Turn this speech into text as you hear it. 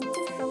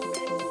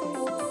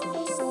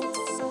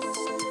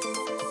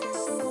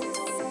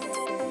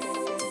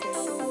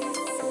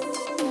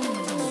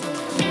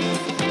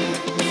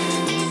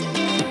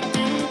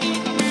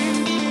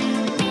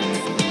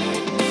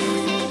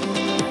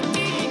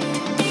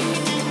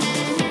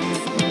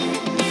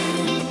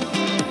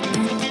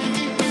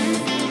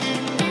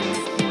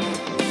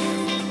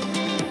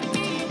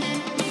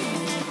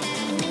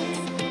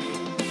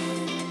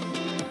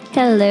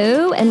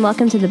Hello, and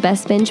welcome to the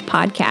Best Binge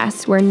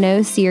podcast, where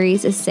no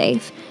series is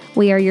safe.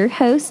 We are your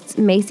hosts,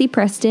 Macy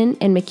Preston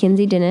and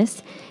Mackenzie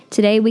Dennis.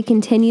 Today, we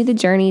continue the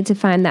journey to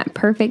find that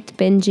perfect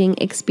binging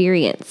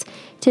experience.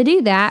 To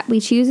do that,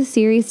 we choose a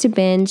series to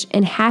binge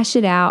and hash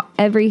it out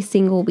every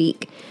single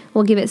week.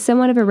 We'll give it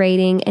somewhat of a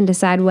rating and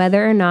decide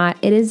whether or not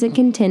it is a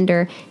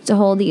contender to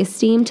hold the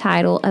esteemed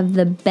title of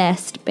the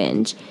best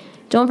binge.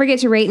 Don't forget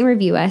to rate and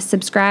review us,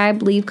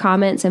 subscribe, leave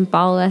comments, and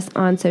follow us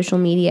on social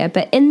media.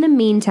 But in the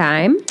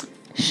meantime,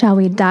 shall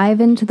we dive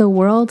into the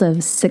world of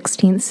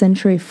 16th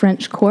century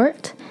French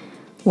court,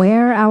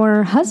 where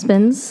our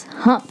husbands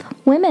hump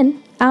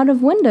women out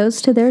of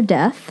windows to their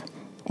death,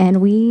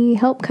 and we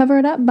help cover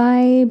it up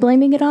by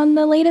blaming it on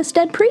the latest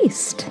dead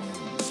priest?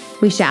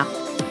 we shall.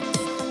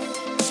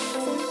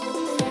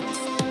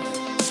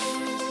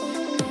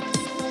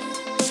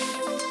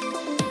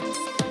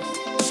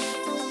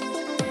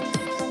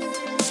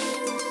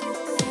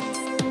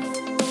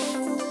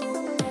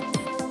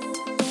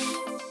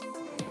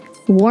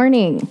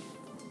 Warning,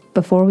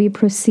 before we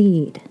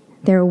proceed,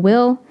 there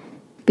will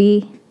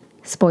be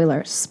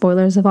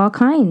spoilers of all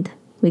kind.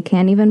 We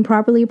can't even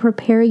properly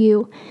prepare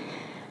you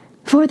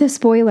for the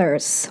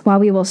spoilers. While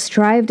we will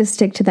strive to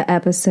stick to the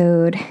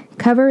episode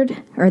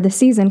covered, or the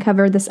season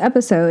covered this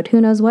episode,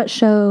 who knows what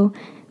show,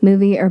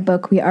 movie, or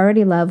book we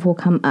already love will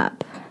come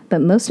up.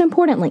 But most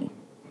importantly,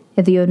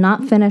 if you have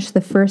not finished the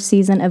first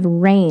season of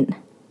Reign,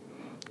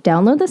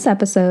 download this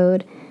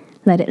episode,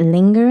 let it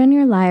linger in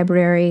your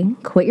library,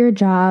 quit your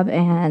job,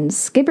 and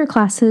skip your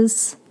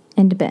classes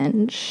and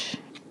binge.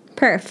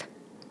 Perf.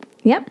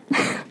 Yep.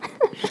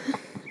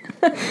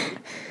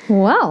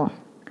 Well,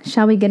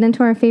 shall we get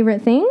into our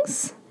favorite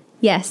things?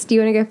 Yes. Do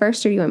you want to go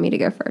first, or do you want me to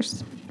go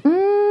first?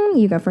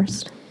 You go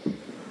first.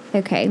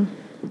 Okay.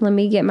 Let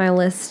me get my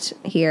list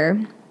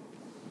here.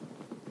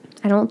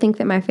 I don't think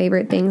that my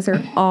favorite things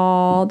are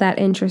all that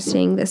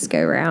interesting this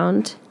go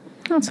round.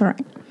 That's all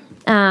right.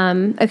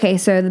 Okay,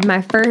 so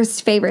my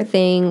first favorite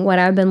thing, what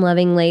I've been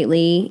loving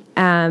lately,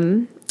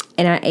 and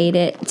I ate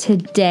it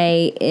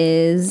today,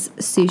 is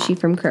sushi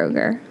from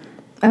Kroger.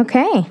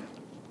 Okay.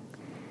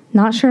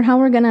 Not sure how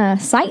we're going to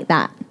cite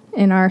that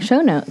in our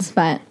show notes,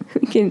 but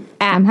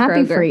I'm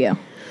happy for you.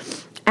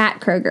 At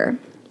Kroger.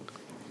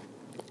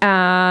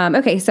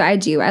 Okay, so I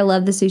do. I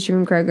love the sushi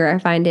from Kroger. I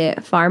find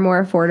it far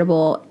more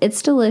affordable.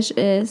 It's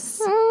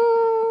delicious.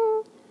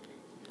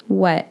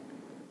 What?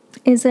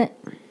 Is it?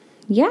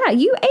 Yeah,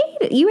 you ate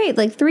it. You ate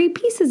like 3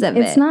 pieces of it.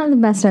 It's not the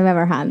best I've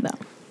ever had, though.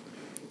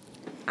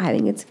 I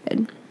think it's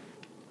good.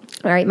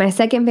 All right, my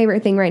second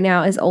favorite thing right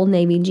now is Old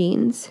Navy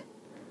jeans.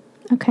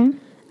 Okay.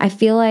 I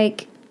feel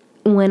like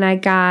when I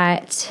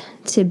got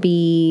to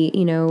be,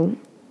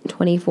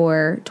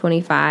 24,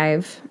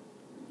 25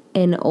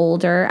 and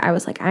older, I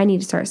was like, I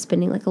need to start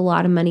spending like a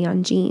lot of money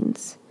on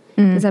jeans.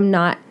 Because I'm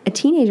not a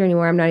teenager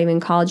anymore. I'm not even in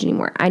college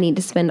anymore. I need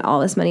to spend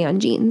all this money on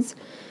jeans.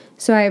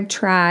 So I've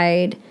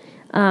tried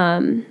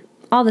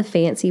all the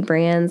fancy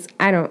brands.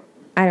 I don't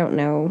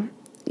know.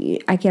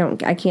 I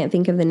can't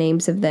think of the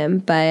names of them,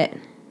 but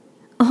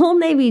Old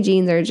Navy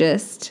jeans are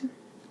just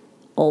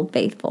Old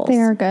Faithfuls. They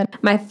are good.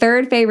 My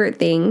third favorite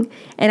thing,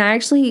 and I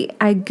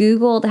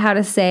Googled how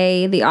to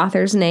say the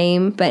author's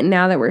name, but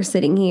now that we're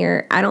sitting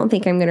here, I don't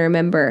think I'm going to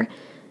remember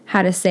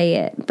how to say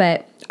it.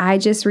 But I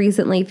just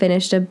recently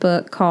finished a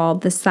book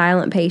called The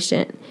Silent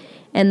Patient,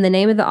 and the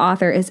name of the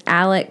author is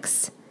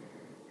Alex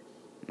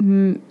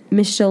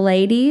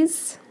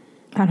Michaelides.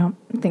 I don't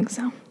think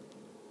so.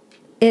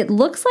 It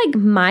looks like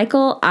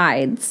Michael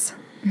Ides.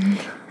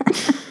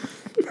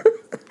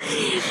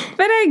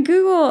 But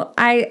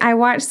I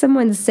watched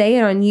someone say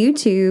it on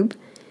YouTube,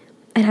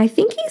 and I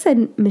think he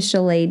said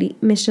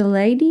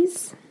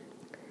Michaelides.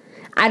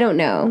 I don't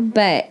know,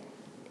 but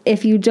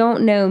if you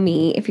don't know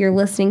me, if you're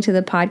listening to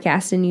the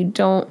podcast and you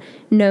don't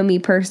know me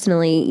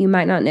personally, you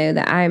might not know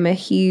that I'm a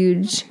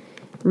huge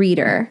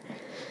reader.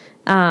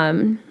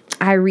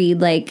 I read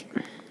like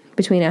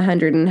between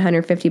 100 and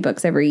 150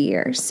 books every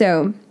year.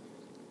 So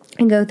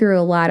I go through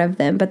a lot of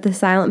them. But The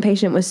Silent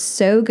Patient was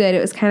so good. It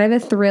was kind of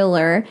a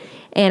thriller.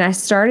 And I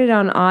started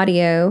on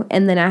audio,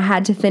 and then I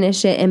had to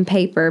finish it in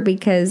paper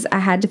because I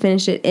had to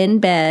finish it in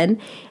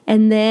bed.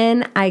 And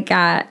then I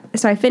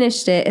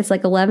finished it. It's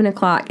like 11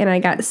 o'clock, and I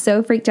got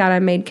so freaked out I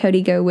made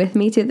Cody go with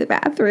me to the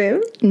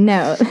bathroom.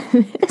 No,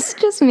 this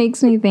just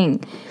makes me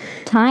think.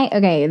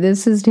 Okay,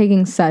 this is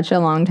taking such a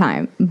long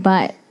time,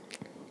 but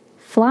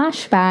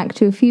flashback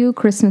to a few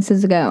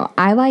Christmases ago,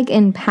 I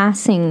in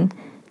passing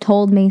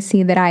told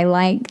Macy that I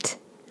liked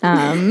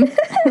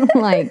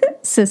like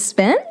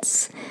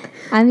suspense.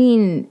 I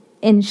mean,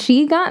 and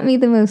she got me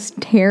the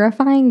most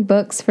terrifying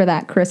books for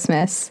that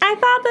Christmas. I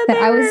thought that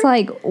I was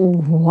like,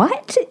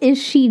 what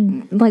is she,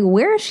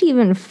 where is she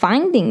even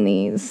finding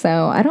these?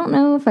 So I don't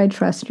know if I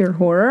trust your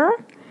horror.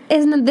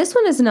 This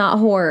one is not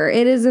horror.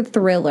 It is a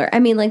thriller. I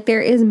mean,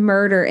 there is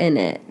murder in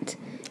it.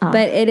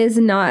 But it is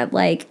not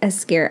a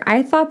scare.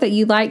 I thought that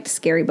you liked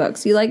scary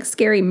books. You like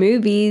scary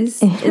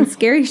movies and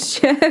scary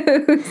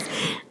shows.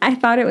 I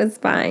thought it was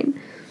fine.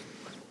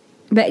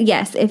 But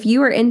yes, if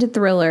you are into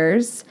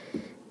thrillers,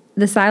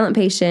 The Silent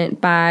Patient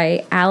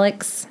by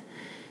Alex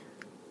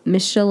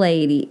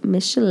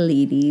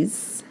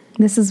Michelides.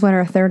 This is what,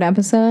 our third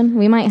episode?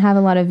 We might have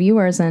a lot of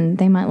viewers and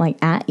they might like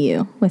at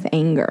you with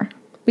anger.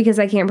 Because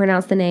I can't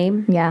pronounce the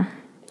name? Yeah.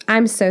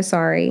 I'm so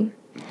sorry.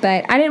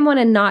 But I didn't want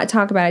to not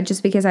talk about it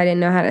just because I didn't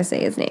know how to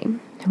say his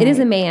name. It is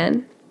a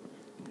man.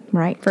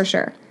 Right. For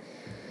sure.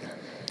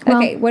 Well,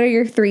 okay, what are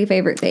your 3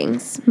 favorite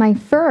things? My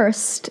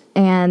first,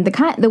 and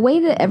the way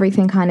that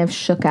everything kind of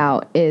shook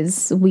out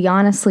is we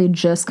honestly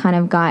just kind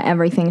of got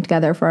everything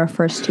together for our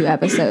first 2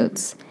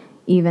 episodes.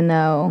 Even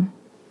though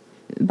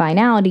by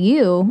now to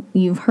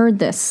you've heard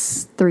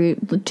this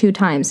 2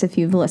 times if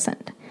you've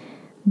listened.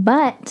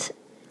 But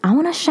I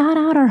want to shout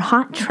out our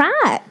hot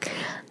track.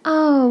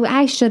 Oh,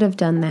 I should have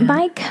done that.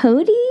 By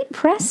Cody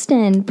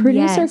Preston,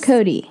 producer Yes.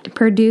 Cody.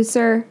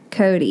 Producer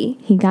Cody.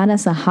 He got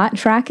us a hot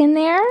track in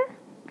there.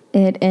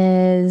 It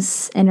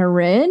is an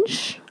orig,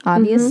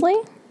 obviously.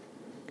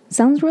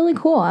 Sounds really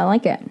cool. I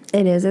like it.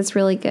 It is. It's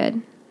really good.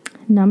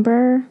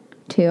 Number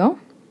 2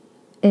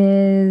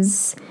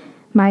 is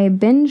my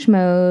binge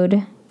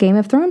mode Game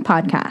of Thrones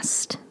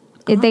podcast.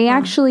 They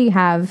actually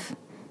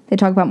they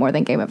talk about more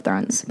than Game of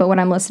Thrones, but what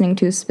I'm listening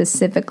to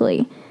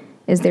specifically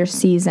is their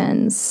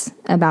seasons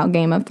about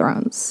Game of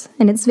Thrones.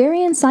 And it's very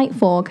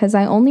insightful because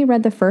I only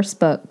read the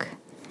first book.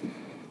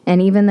 And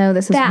even though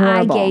this is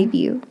horrible. I gave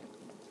you.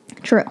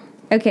 True.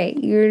 Okay,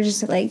 you're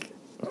just like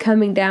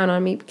coming down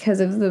on me because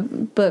of the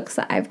books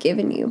that I've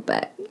given you,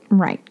 but.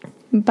 Right.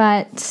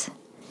 But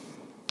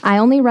I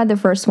only read the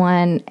first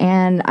one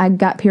and I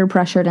got peer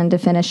pressured into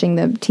finishing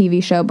the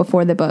TV show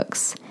before the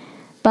books.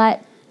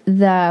 But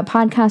the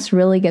podcast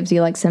really gives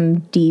you like some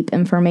deep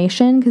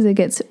information because it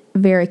gets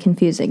very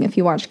confusing if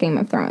you watch Game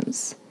of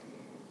Thrones.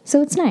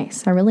 So it's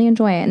nice. I really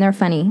enjoy it and they're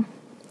funny.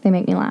 They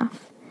make me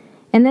laugh.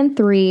 And then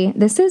 3,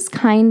 this is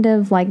kind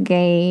of like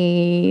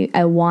a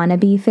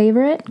wannabe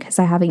favorite because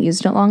I haven't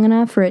used it long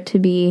enough for it to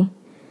be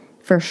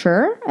for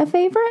sure a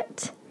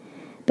favorite.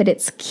 But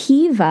it's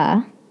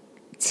Kiva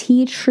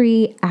Tea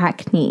Tree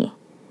Acne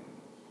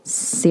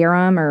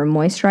Serum or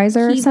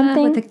Moisturizer or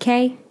something. With a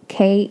K?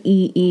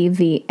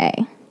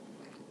 Keeva.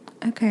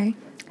 Okay.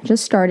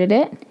 Just started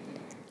it.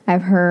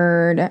 I've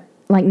heard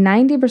like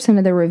 90%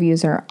 of the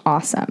reviews are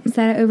awesome. Is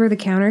that an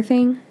over-the-counter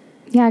thing?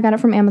 Yeah, I got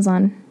it from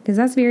Amazon. Because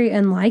that's very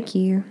unlike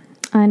you.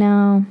 I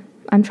know.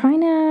 I'm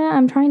trying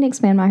to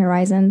expand my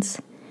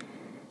horizons.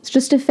 It's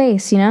just a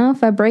face, you know?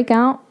 If I break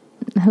out,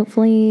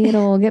 hopefully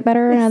it'll get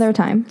better another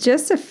time.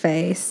 Just a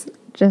face.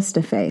 Just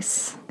a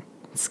face.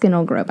 Skin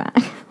will grow back.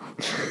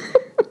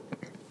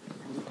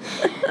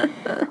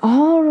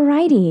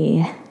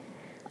 Alrighty.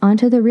 On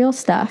to the real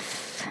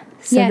stuff.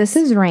 So Yes. This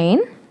is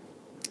Rain.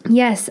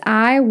 Yes,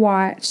 I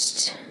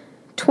watched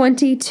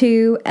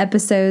 22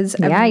 episodes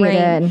of Yeah, you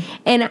Rain. did.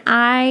 And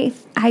I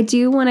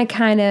do want to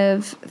kind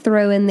of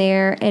throw in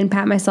there and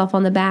pat myself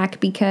on the back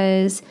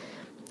because,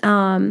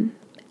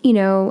 you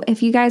know,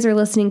 if you guys are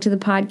listening to the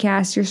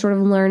podcast, you're sort of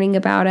learning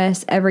about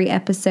us every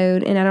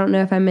episode. And I don't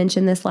know if I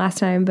mentioned this last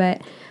time,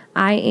 but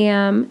I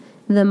am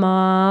the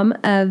mom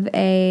of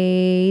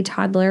a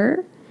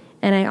toddler.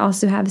 And I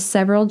also have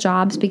several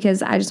jobs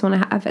because I just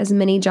want to have as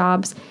many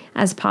jobs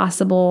as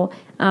possible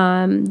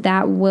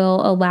that will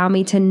allow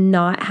me to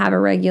not have a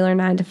regular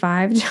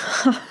 9-to-5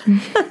 job.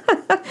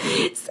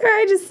 So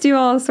I just do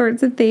all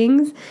sorts of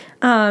things.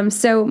 And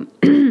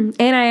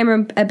I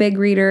am a big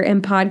reader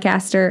and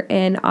podcaster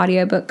and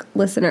audiobook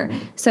listener.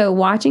 So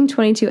watching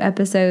 22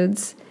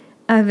 episodes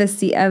of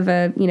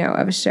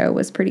a show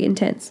was pretty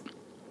intense.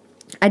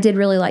 I did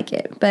really like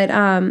it, but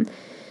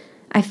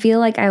I feel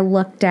like I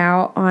lucked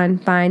out on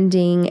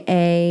finding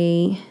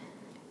a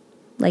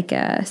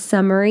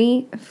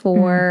summary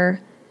for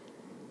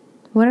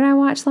what did I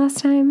watch last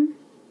time?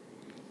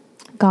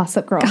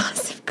 Gossip Girl.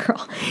 Gossip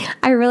Girl.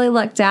 I really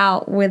lucked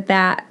out with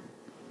that.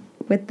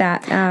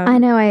 I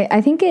know.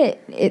 I think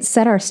it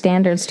set our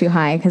standards too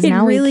high because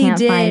now really we can't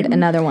did. find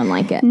another one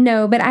like it.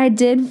 No, but I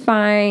did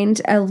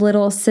find a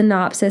little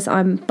synopsis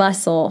on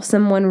Bustle.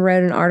 Someone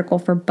wrote an article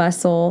for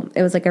Bustle.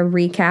 It was like a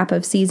recap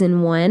of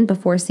season 1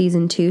 before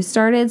season 2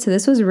 started. So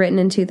this was written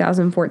in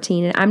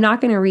 2014. And I'm not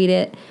going to read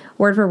it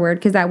word for word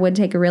because that would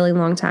take a really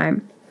long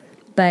time.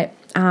 But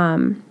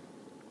I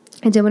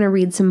did want to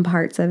read some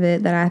parts of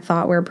it that I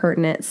thought were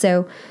pertinent.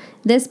 So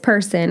this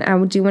person, I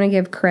do want to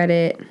give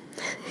credit.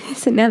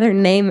 It's another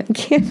name I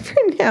can't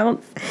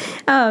pronounce.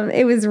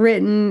 It was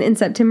written in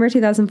September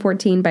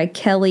 2014 by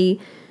Kelly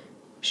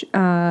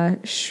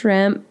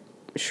Schrempf.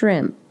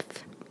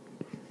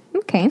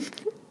 Okay.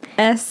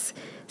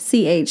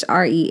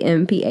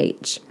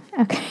 Schremph.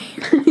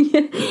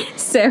 Okay.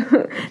 So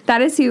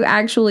that is who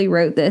actually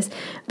wrote this.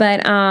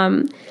 But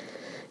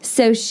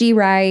so she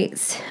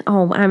writes,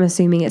 I'm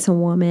assuming it's a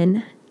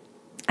woman.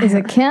 Is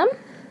it Kim?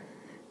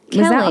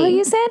 Was that what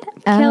you said?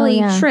 Kelly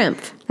yeah.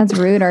 Schrempf. That's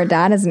rude. Our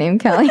dad is named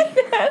Kelly.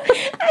 I'm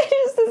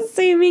just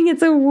assuming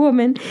it's a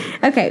woman.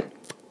 Okay.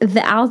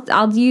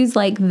 I'll use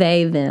like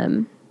they,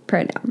 them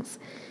pronouns.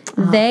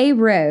 They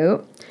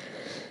wrote,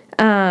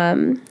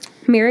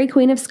 Mary,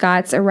 Queen of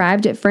Scots,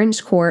 arrived at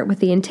French court with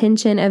the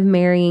intention of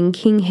marrying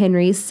King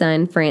Henry's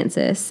son,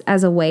 Francis,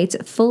 as a way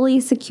to fully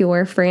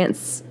secure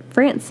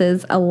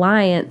France's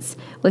alliance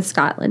with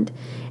Scotland.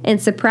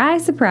 And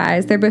surprise,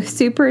 surprise, they're both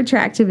super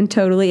attractive and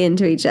totally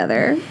into each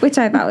other, which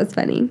I thought was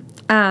funny.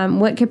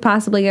 What could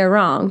possibly go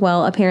wrong?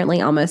 Well,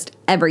 apparently almost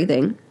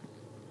everything.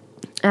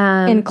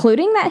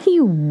 Including that he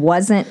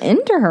wasn't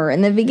into her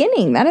in the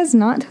beginning. That is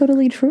not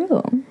totally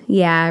true.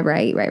 Yeah,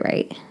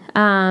 right.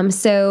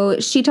 So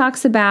she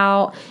talks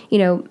about,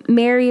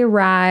 Mary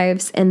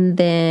arrives, and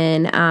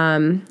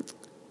then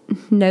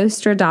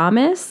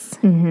Nostradamus,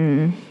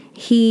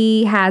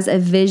 he has a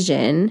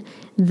vision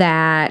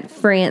that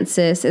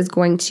Francis is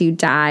going to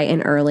die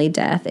an early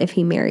death if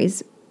he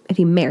marries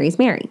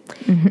Mary.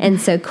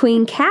 And so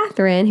Queen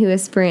Catherine, who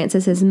is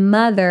Francis's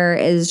mother,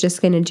 is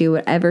just going to do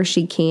whatever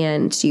she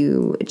can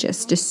to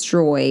just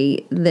destroy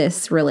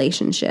this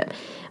relationship.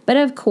 But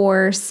of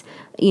course,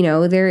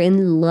 they're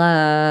in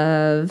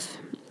love,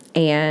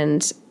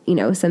 and,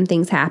 some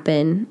things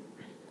happen.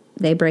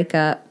 They break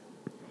up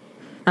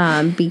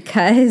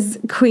because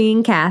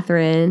Queen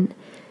Catherine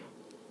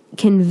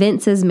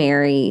convinces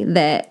Mary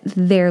that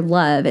their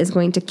love is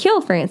going to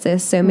kill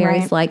Francis. So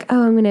Mary's like,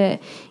 oh, I'm going to,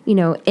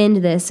 end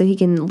this so he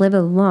can live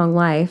a long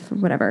life or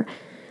whatever.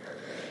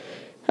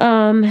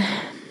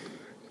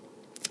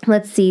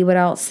 Let's see what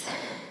else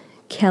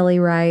Kelly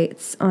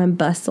writes on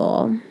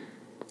Bustle.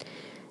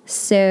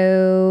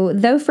 So,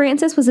 though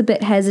Francis was a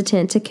bit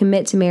hesitant to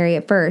commit to Mary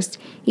at first,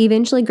 he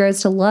eventually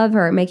grows to love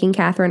her, making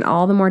Catherine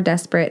all the more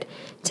desperate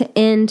to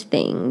end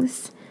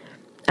things.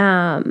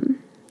 And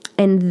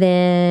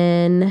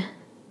then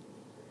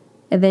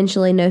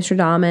eventually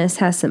Nostradamus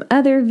has some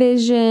other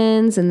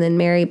visions, and then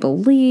Mary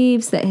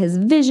believes that his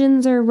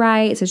visions are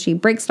right, so she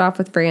breaks it off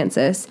with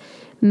Francis.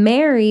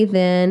 Mary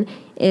then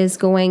is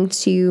going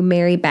to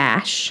marry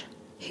Bash,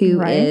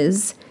 who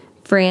is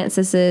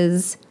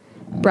Francis's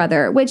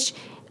brother, which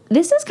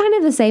this is kind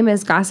of the same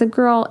as Gossip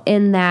Girl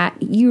in that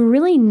you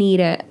really need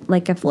a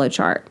flow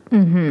chart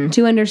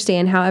to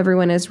understand how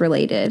everyone is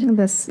related.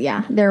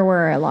 There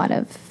were a lot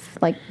of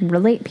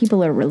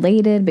people are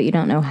related, but you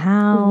don't know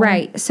how.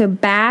 Right. So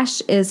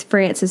Bash is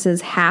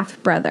Francis's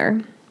half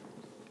brother.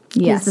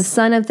 Yes. He's the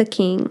son of the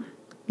king.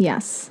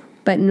 Yes.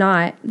 But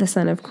not the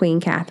son of Queen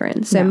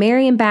Catherine. So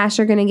Mary and Bash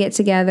are going to get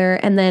together,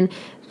 and then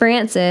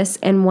Francis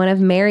and one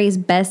of Mary's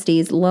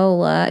besties,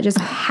 Lola, just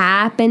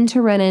happen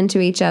to run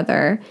into each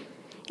other,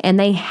 and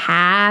they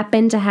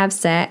happen to have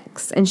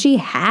sex, and she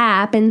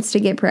happens to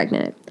get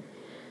pregnant.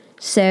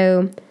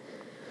 So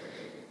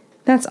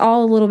that's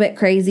all a little bit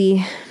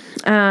crazy.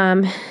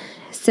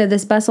 So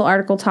this Bustle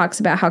article talks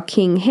about how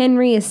King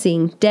Henry is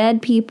seeing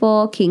dead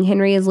people. King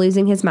Henry is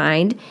losing his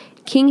mind.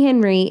 King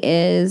Henry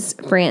is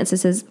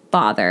Francis's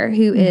father,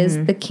 who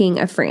is the king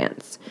of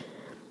France.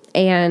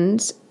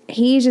 And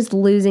he's just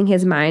losing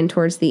his mind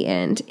towards the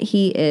end.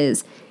 He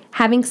is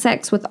having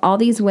sex with all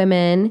these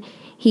women.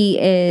 He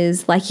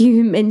is, like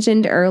you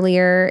mentioned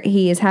earlier,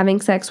 he is having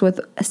sex with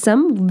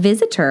some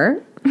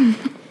visitor.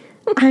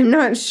 I'm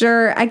not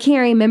sure. I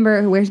can't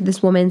remember where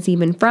this woman's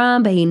even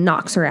from, but he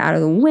knocks her out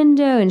of the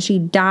window and she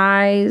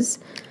dies.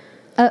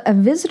 A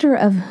visitor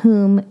of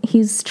whom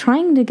he's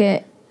trying to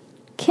get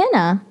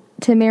Kenna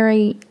to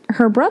marry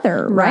her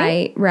brother,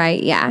 right?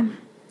 Right, yeah.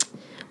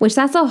 Which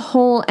that's a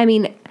whole,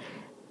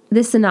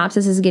 this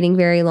synopsis is getting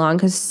very long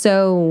because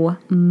so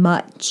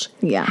much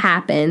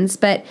happens.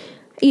 But,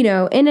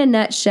 in a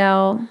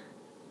nutshell,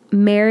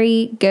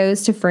 Mary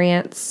goes to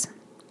France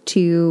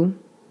to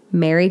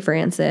marry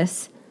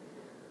Francis.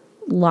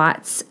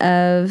 Lots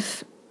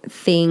of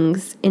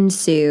things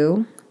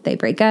ensue. They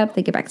break up,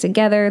 they get back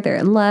together, they're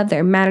in love,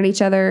 they're mad at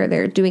each other,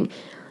 they're doing,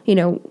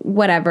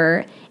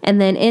 whatever. And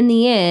then in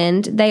the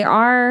end, they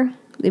are,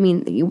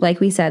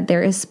 like we said,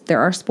 there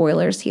are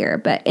spoilers here,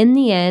 but in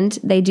the end,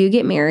 they do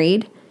get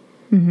married.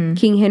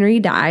 King Henry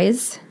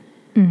dies,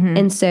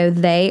 and so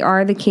they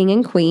are the king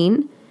and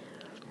queen.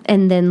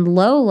 And then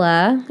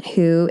Lola,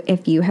 who,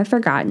 if you have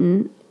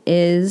forgotten,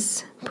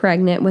 is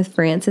pregnant with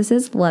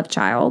Francis's love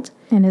child.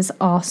 And is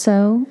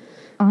also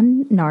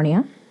on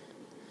Narnia.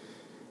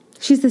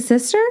 She's the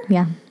sister?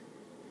 Yeah.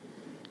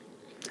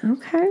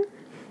 Okay.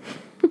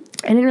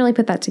 I didn't really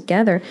put that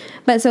together.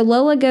 But so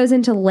Lola goes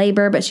into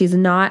labor, but she's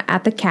not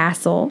at the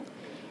castle.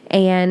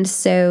 And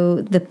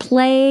so the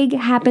plague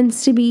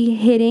happens to be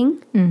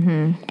hitting.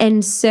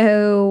 And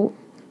so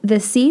the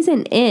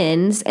season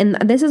ends, and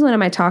this is one of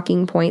my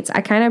talking points.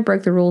 I kind of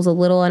broke the rules a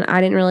little, and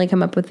I didn't really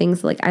come up with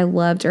things like I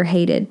loved or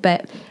hated,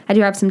 but I do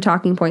have some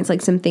talking points,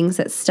 like some things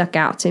that stuck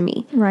out to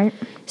me. Right.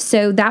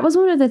 So that was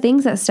one of the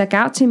things that stuck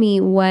out to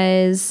me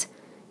was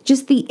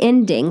just the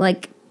ending.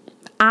 Like,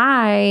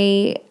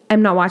 I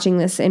am not watching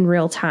this in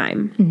real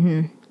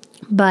time,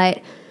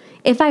 but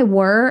if I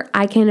were,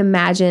 I can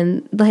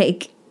imagine,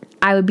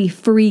 I would be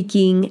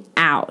freaking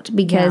out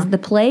because the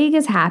plague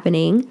is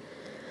happening.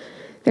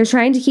 They're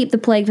trying to keep the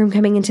plague from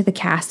coming into the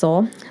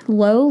castle.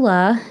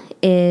 Lola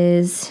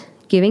is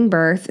giving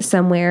birth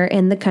somewhere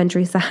in the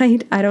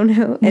countryside. I don't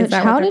know.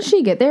 How did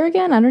she get there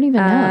again? I don't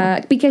even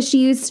know. Because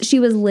she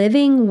was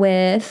living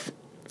with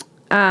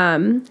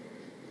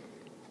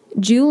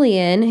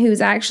Julian, who's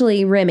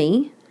actually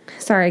Remy.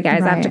 Sorry,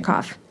 guys, I have to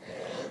cough.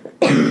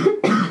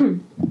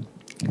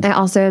 I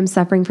also am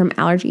suffering from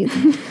allergies.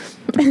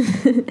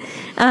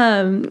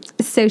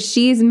 So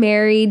she's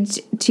married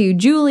to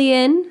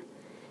Julian,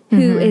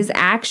 who is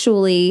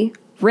actually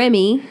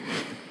Remy,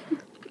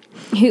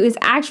 who is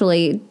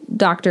actually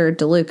Dr.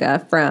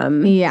 DeLuca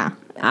from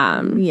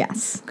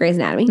yes, Grey's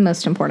Anatomy.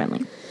 Most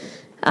importantly.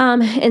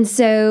 And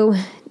so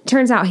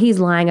turns out he's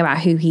lying about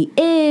who he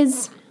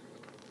is.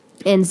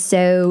 And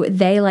so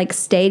they like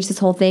stage this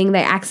whole thing.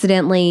 They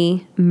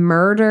accidentally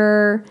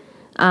murder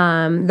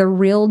the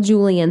real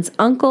Julian's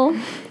uncle.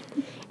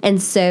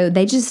 And so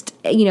they just,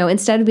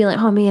 instead of being like,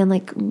 oh man,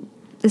 like,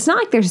 it's not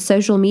like there's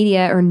social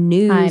media or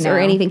news or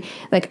anything.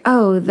 Like,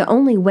 oh, the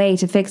only way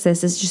to fix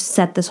this is just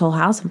set this whole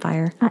house on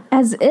fire.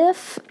 As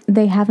if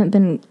they haven't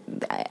been,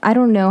 I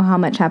don't know how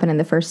much happened in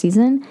the first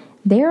season.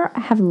 There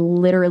have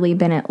literally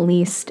been at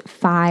least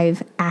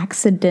 5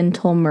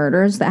 accidental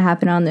murders that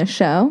happen on this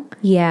show.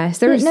 Yes,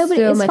 there was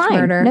so much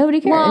murder. Nobody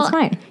cares. It's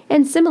fine.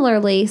 And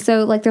similarly,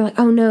 so like they're like,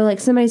 oh no, like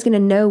somebody's going to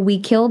know we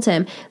killed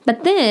him.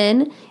 But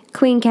then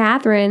Queen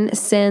Catherine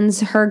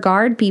sends her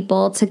guard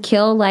people to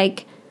kill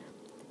like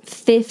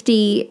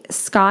 50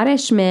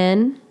 Scottish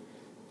men.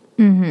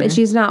 Mm-hmm. But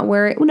she's not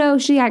worried. No,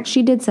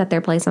 she did set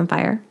their place on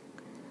fire.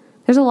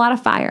 There's a lot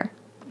of fire.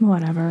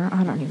 Whatever.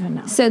 I don't even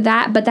know.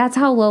 But that's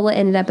how Lola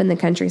ended up in the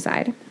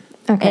countryside.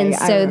 Okay. And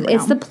so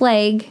it's the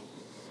plague,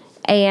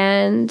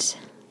 and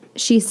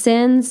she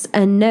sends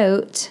a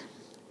note,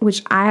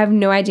 which I have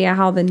no idea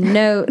how the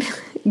note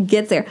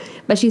gets there,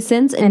 but she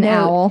sends a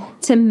note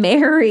to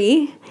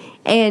Mary,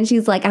 and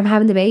she's like, I'm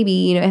having the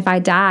baby, if I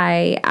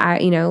die, I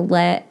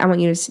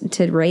want you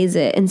to raise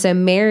it. And so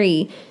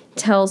Mary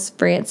tells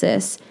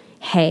Francis,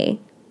 hey,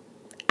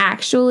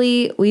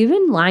 actually, we've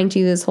been lying to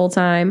you this whole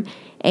time,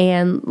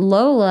 and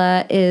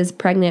Lola is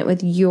pregnant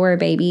with your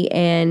baby,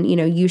 and,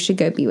 you should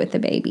go be with the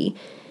baby.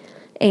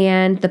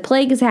 And the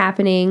plague is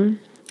happening.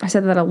 I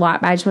said that a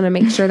lot, but I just want to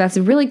make sure that's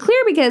really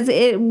clear because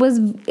it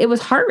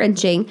was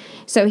heart-wrenching.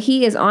 So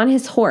he is on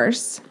his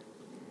horse,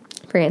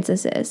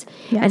 Francis is,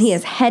 and he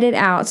is headed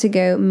out to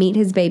go meet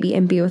his baby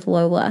and be with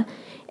Lola.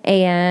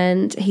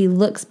 And he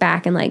looks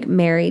back, and, like,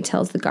 Mary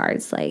tells the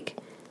guards, like,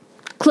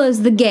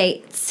 close the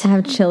gates. I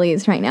have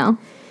chilies right now.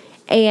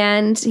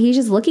 And he's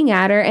just looking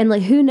at her, and,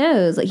 like, who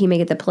knows? Like, he may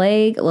get the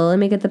plague, Lola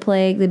may get the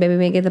plague, the baby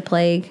may get the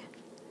plague.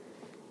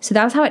 So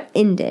that was how it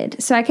ended.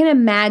 So I can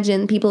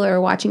imagine people who are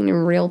watching in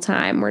real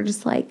time were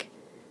just like,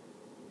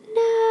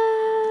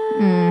 no.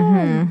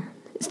 Mm-hmm.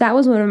 So that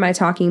was one of my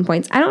talking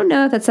points. I don't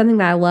know if that's something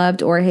that I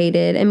loved or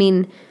hated. I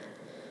mean,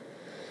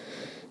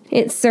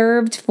 it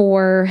served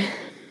for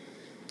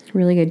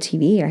really good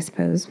TV, I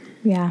suppose.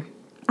 Yeah.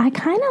 I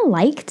kind of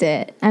liked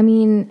it. I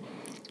mean,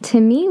 to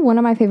me, one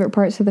of my favorite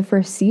parts of the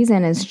first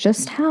season is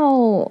just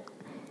how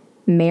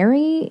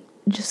Mary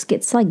just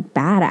gets, like,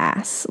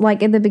 badass.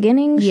 Like, at the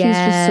beginning, she's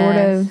just sort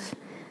of,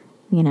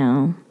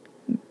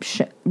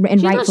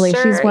 and rightfully,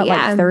 she's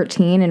like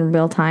 13 in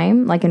real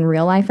time. Like, in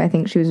real life, I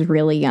think she was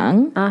really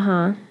young.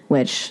 Uh-huh.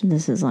 Which,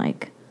 this is,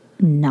 like,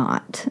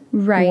 not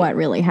what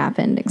really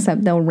happened,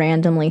 except they'll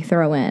randomly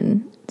throw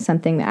in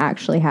something that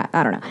actually happened.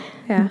 I don't know.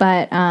 Yeah.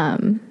 But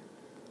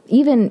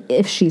even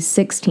if she's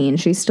 16,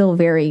 she's still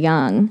very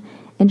young.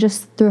 And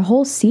just the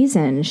whole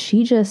season,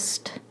 she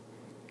just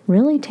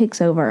really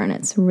takes over, and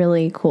it's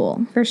really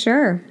cool. For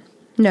sure.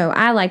 No,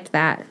 I liked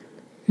that.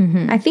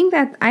 Mm-hmm. I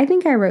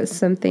think I wrote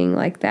something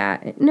like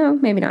that. No,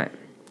 maybe not.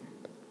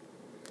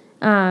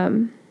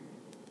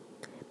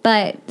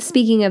 But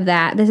speaking of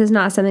that, this is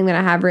not something that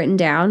I have written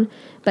down,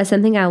 but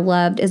something I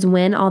loved is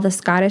when all the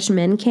Scottish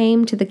men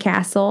came to the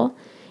castle,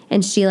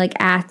 and she, like,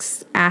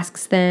 asks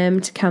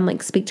them to come,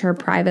 like, speak to her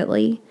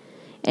privately.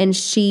 And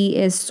she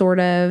is sort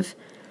of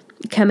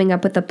coming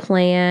up with a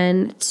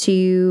plan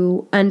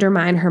to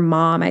undermine her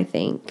mom, I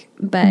think.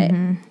 But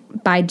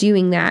by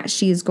doing that,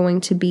 she's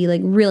going to be,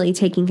 like, really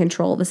taking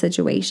control of the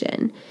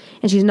situation.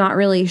 And she's not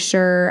really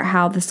sure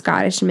how the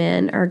Scottish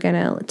men are going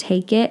to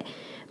take it.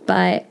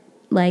 But,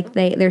 like,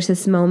 there's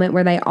this moment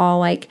where they all,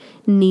 like,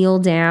 kneel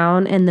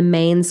down, and the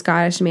main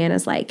Scottish man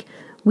is like,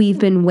 we've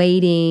been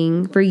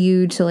waiting for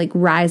you to, like,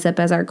 rise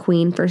up as our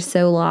queen for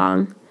so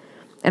long.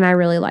 And I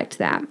really liked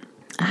that.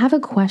 I have a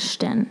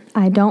question.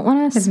 I don't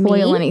want to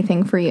spoil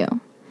anything for you,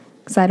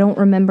 because I don't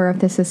remember if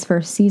this is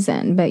first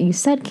season, but you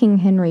said King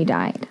Henry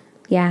died.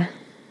 Yeah.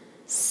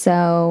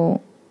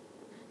 So,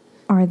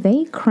 are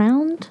they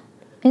crowned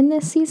in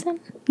this season?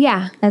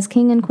 Yeah. As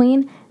king and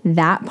queen?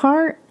 That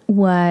part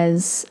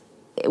was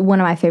one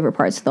of my favorite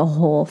parts of the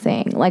whole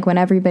thing. Like, when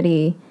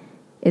everybody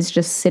is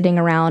just sitting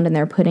around and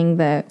they're putting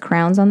the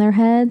crowns on their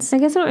heads. I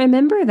guess I don't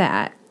remember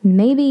that.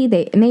 Maybe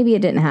it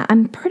didn't happen.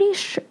 I'm pretty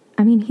sure.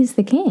 I mean, he's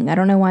the king. I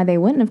don't know why they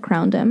wouldn't have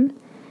crowned him.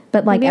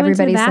 But, like, maybe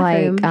everybody's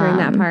like... during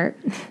that part.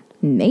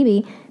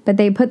 Maybe. But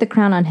they put the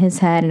crown on his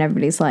head, and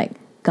everybody's like,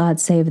 God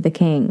save the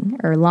king,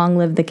 or long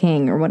live the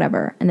king, or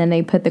whatever. And then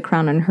they put the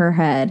crown on her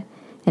head,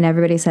 and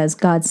everybody says,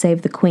 God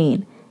save the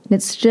queen. And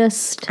it's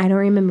just, I don't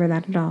remember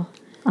that at all.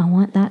 I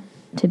want that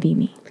to be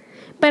me.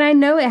 But I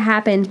know it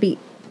happened.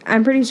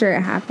 I'm pretty sure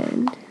it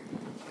happened.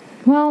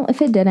 Well,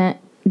 if it didn't,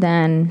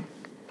 then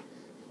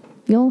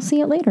you'll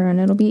see it later, and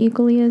it'll be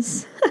equally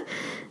as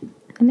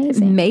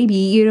amazing. Maybe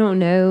you don't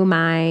know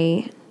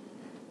my,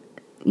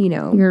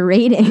 Your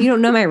rating. you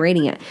don't know my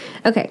rating yet.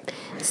 Okay.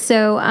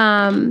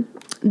 So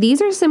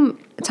these are some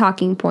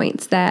talking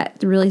points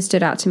that really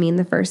stood out to me in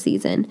the first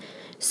season.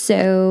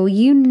 So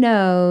you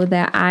know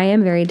that I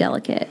am very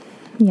delicate.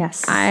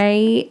 Yes.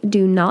 I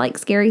do not like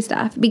scary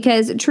stuff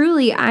because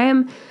truly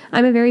I'm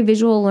a very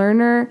visual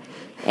learner.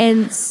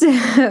 And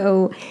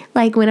so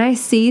like when I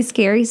see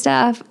scary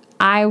stuff,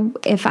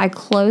 if I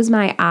close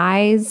my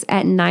eyes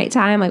at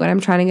nighttime, like when I'm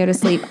trying to go to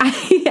sleep,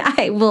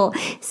 I will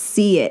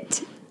see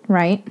it.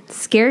 Right.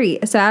 Scary.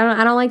 So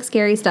I don't like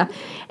scary stuff.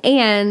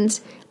 And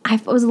I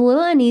was a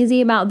little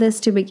uneasy about this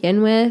to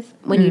begin with.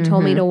 When you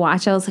told me to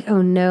watch, I was like,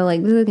 oh no,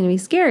 like this is going to be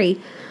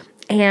scary.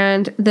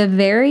 And the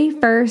very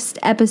first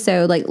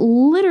episode, like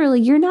literally,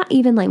 you're not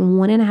even like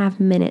 1.5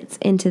 minutes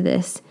into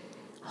this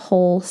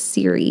whole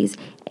series.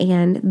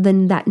 And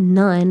then that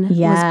nun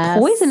was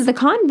poisoned at the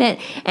convent.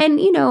 And,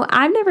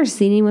 I've never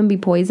seen anyone be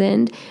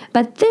poisoned.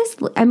 But they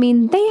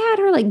had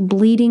her like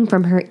bleeding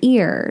from her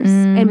ears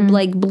and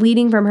like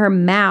bleeding from her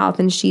mouth.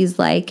 And she's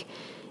like,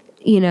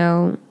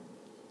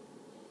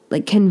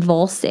 like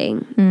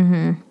convulsing.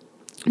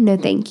 Mm-hmm. No,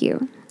 thank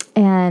you.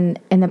 And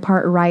in the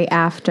part right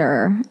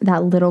after,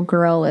 that little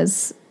girl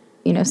is,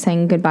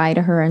 saying goodbye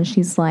to her. And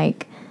she's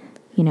like,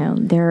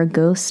 they're a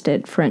ghost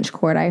at French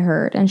court, I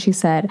heard. And she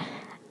said,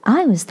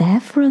 I was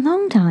there for a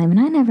long time and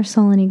I never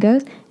saw any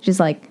ghosts. She's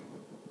like,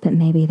 but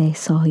maybe they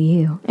saw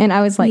you. And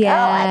I was like, yes,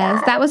 oh my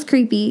God. That was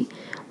creepy.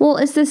 Well,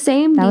 it's the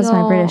same deal. That was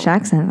my British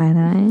accent, by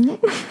the way.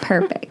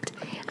 Perfect.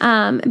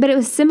 But it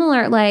was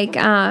similar, like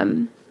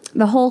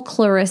the whole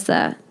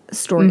Clarissa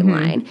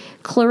storyline.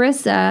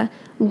 Clarissa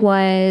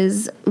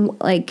was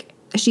like,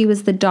 she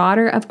was the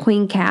daughter of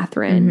Queen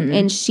Catherine,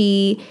 and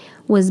she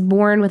was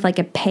born with like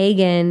a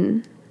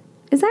pagan.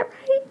 Is that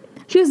right?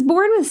 She was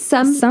born with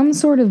some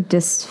sort of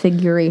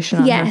disfiguration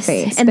on her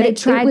face. And but they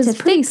tried to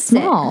fix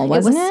small, it.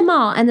 Wasn't it was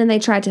small, and then they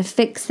tried to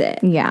fix it.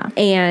 Yeah.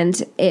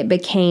 And it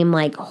became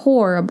like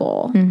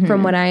horrible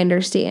from what I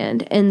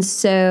understand. And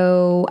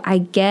so I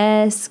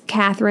guess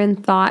Catherine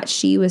thought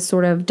she was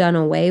sort of done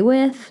away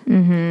with,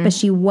 but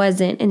she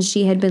wasn't. And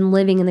she had been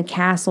living in the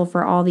castle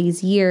for all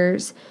these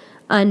years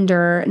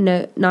under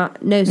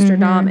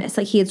Nostradamus.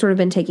 Like he had sort of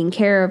been taking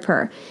care of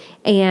her.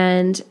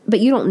 But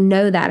you don't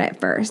know that at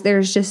first.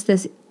 There's just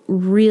this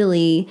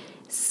really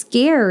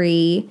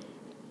scary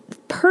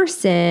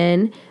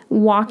person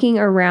walking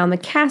around the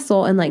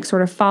castle and like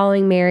sort of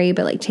following Mary,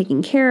 but like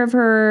taking care of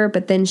her.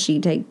 But then she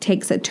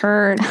takes a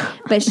turn.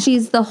 But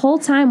she's the whole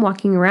time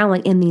walking around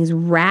like in these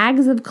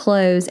rags of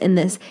clothes and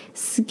this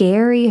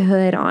scary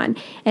hood on.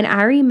 And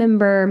I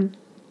remember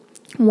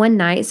one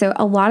night, so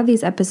a lot of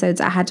these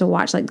episodes I had to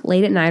watch like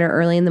late at night or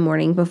early in the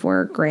morning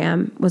before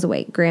Graham was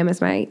awake. Graham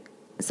is my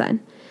son.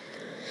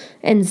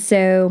 And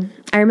so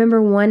I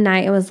remember one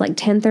night, it was like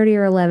 10:30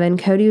 or 11.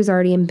 Cody was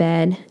already in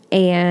bed.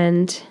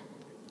 And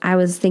I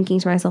was thinking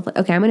to myself, like,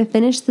 okay, I'm going to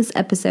finish this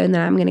episode and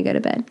then I'm going to go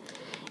to bed.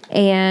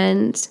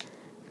 And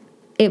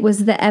it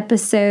was the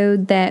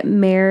episode that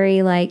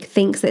Mary like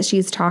thinks that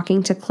she's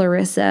talking to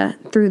Clarissa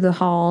through the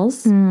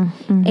halls,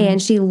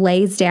 and she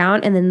lays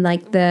down, and then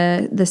like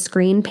the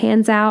screen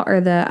pans out,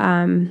 or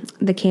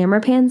the camera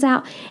pans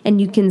out,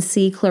 and you can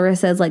see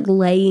Clarissa's like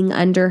laying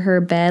under her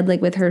bed,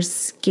 like with her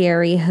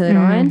scary hood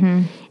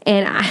on.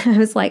 And I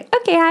was like,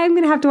 okay, I'm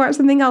gonna have to watch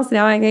something else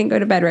now. I can't go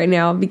to bed right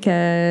now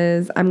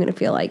because I'm gonna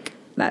feel like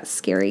that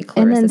scary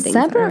Clarissa. And then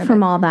separate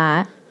from all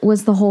that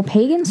was the whole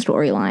pagan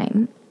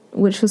storyline,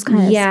 which was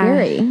kind of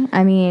scary.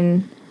 I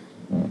mean,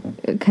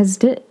 because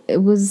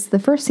it was the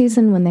first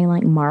season when they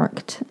like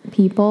marked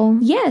people.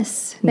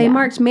 Yes, they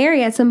marked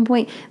Mary at some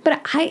point.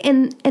 But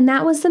and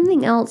that was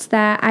something else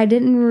that I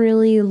didn't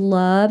really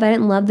love. I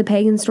didn't love the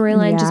pagan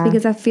storyline just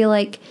because I feel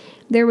like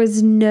there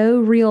was no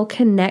real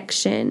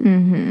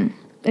connection.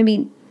 I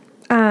mean,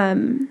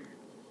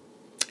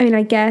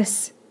 I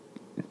guess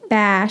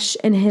Bash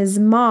and his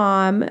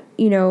mom,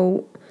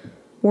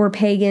 were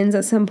pagans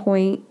at some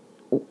point.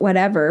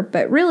 Whatever,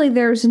 but really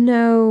there's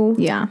no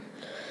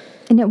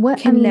and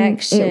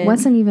connection. It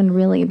wasn't even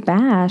really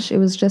Bash, it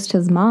was just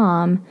his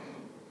mom,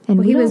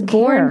 and he was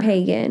born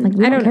pagan. Like,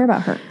 we don't care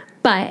about her.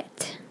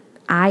 But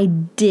I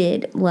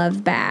did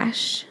love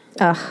Bash.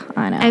 Ugh,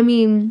 I know. I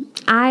mean,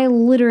 I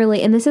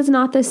literally, and this is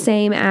not the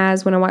same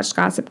as when I watched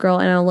Gossip Girl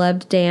and I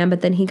loved Dan,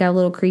 but then he got a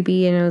little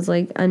creepy and I was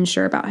like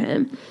unsure about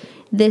him.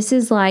 This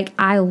is like,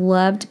 I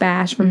loved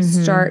Bash from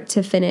start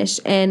to finish,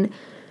 and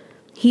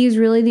he's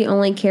really the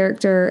only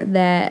character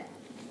that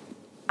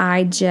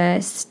I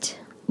just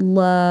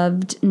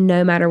loved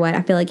no matter what.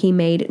 I feel like he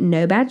made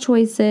no bad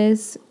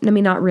choices. I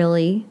mean, not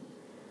really.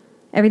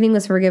 Everything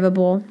was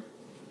forgivable.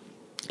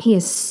 He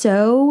is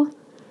so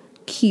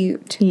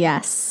cute.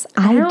 Yes.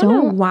 I don't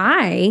know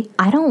why.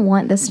 I don't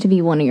want this to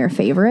be one of your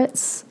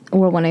favorites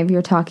or one of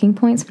your talking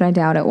points, but I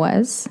doubt it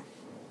was.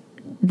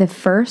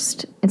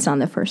 It's not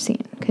the first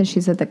scene because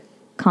she's at the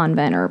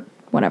convent or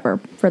whatever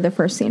for the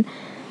first scene.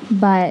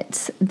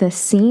 But the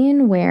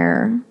scene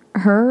where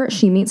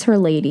she meets her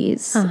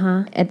ladies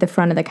at the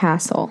front of the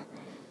castle.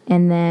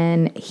 And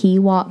then he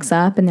walks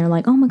up and they're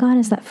like, oh my God,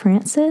 is that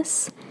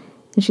Francis?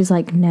 And she's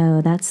like,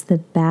 no, that's the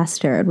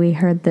bastard. We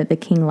heard that the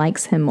king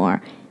likes him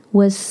more.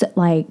 Was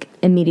like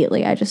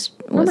immediately, I just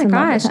was in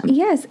love with him.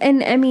 Yes.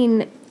 And I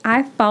mean,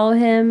 I follow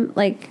him,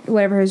 like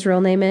whatever his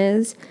real name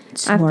is.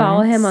 I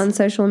follow him on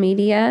social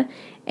media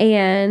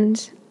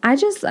and I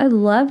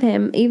love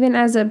him even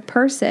as a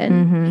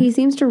person. He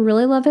seems to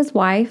really love his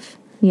wife.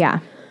 Yeah.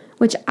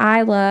 Which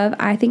I love.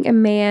 I think a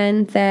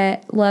man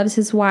that loves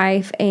his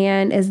wife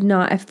and is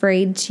not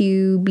afraid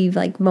to be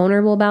like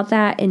vulnerable about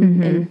that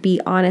and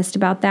be honest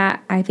about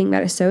that, I think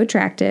that is so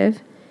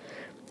attractive.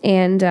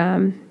 And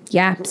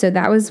so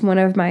that was one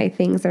of my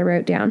things I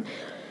wrote down.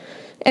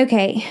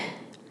 Okay.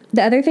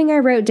 The other thing I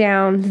wrote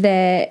down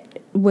that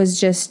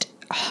was just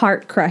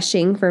heart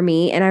crushing for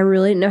me and I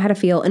really didn't know how to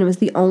feel, and it was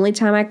the only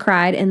time I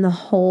cried in the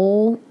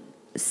whole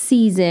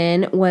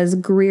season, was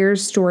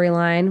Greer's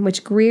storyline,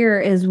 which Greer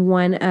is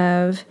one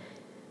of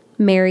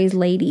Mary's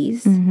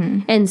ladies.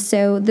 And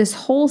so this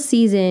whole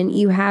season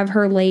you have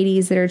her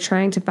ladies that are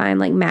trying to find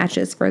like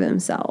matches for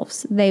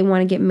themselves. They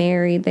want to get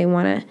married. They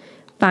want to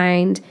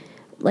find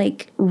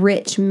like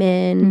rich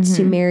men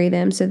to marry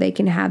them so they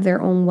can have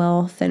their own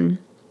wealth and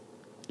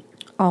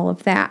all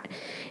of that.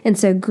 And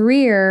so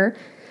Greer,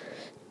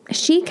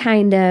 she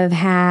kind of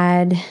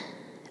had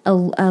a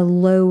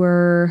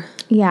lower...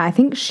 Yeah, I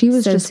think she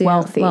was just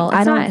wealthy. Well,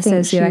 I don't think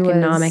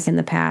socioeconomic in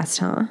the past,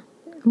 huh?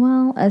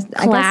 Well, I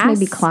guess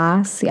maybe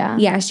class, yeah.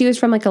 Yeah, she was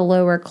from like a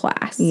lower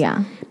class.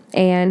 Yeah.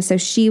 And so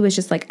she was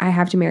just like, I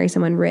have to marry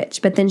someone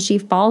rich. But then she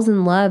falls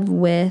in love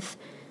with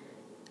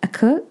a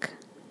cook.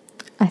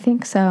 I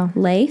think so.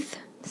 Leith.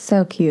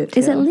 So cute, too.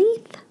 Is it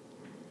Leith?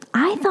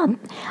 I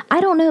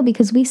don't know,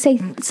 because we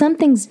say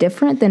something's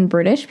different than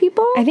British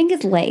people. I think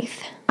it's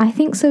Leith. I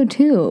think so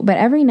too, but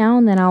every now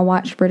and then I'll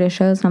watch British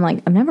shows and I'm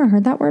like, I've never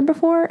heard that word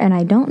before, and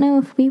I don't know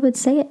if we would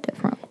say it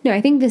different. No,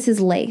 I think this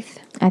is Leith.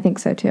 I think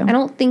so too. I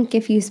don't think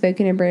if you spoke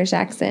in a British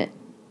accent,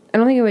 I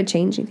don't think it would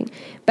change anything.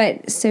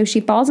 But so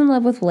she falls in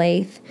love with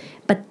Leith,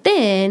 but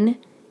then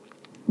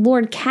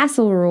Lord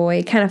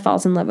Castleroy kind of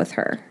falls in love with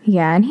her.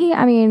 Yeah,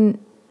 and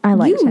I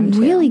liked him too.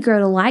 You really grow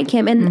to like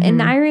him.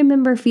 And I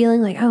remember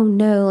feeling like, oh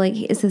no, like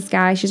it's this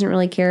guy, she doesn't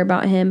really care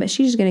about him, but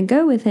she's just going to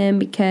go with him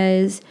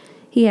because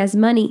he has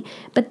money.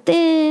 But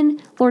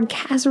then Lord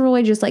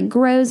Castleroy just like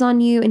grows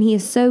on you, and he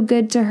is so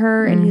good to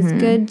her, and he's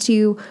good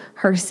to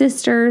her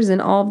sisters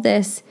and all of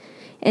this.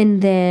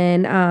 And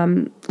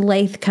then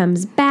Leith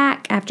comes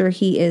back after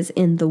he is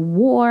in the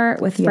war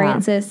with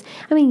Francis.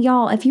 I mean,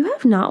 y'all, if you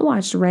have not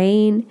watched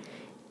Reign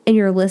and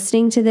you're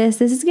listening to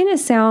this is going to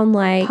sound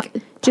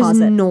like just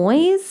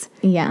noise.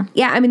 Yeah.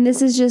 Yeah, I mean,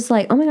 this is just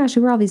like, oh my gosh,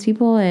 who are all these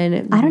people?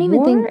 And I don't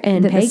even think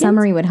that the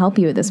summary would help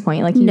you at this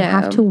point. Like, you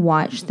have to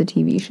watch the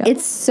TV show.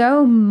 It's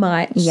so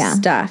much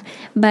stuff.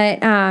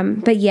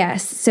 But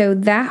yes, so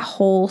that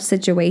whole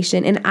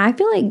situation, and I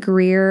feel like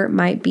Greer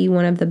might be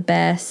one of the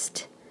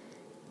best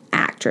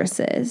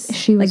actresses.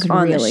 She was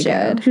on really the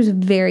show. good. She was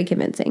very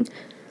convincing.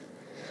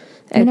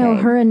 Okay. You know,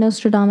 her and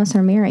Nostradamus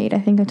are married. I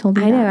think I told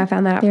you that. I know. I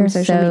found that out from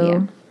social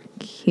media.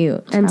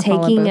 Cute. I'm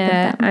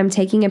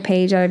taking a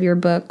page out of your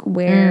book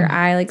where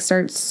I like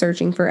start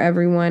searching for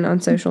everyone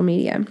on social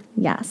media.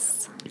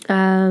 Yes.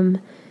 So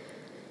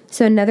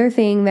another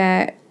thing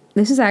that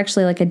this is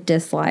actually like a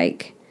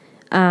dislike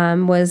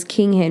was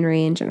King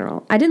Henry in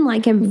general. I didn't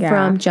like him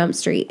from Jump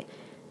Street.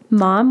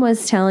 Mom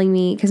was telling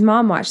me, because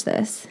Mom watched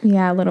this.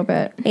 Yeah, a little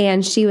bit.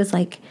 And she was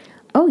like,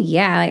 oh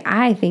yeah, like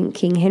I think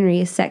King Henry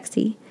is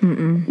sexy. I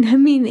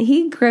mean,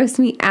 he grossed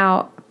me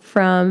out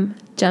from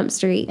Jump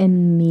Street.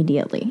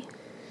 Immediately.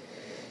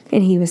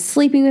 And he was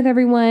sleeping with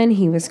everyone.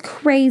 He was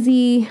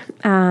crazy.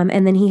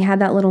 And then he had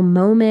that little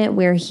moment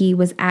where he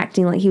was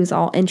acting like he was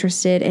all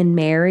interested in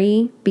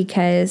Mary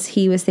because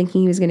he was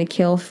thinking he was going to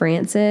kill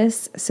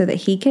Francis so that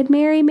he could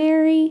marry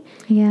Mary.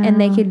 Yeah.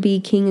 And they could be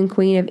king and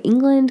queen of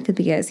England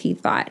because he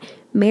thought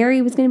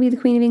Mary was going to be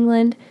the queen of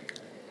England.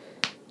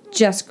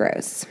 Just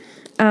gross.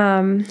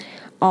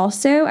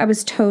 Also, I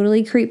was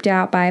totally creeped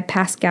out by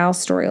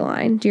Pascal's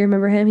storyline. Do you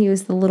remember him? He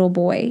was the little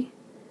boy.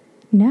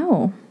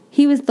 No.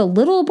 He was the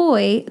little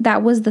boy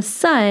that was the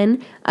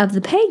son of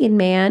the pagan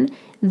man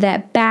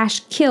that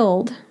Bash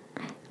killed.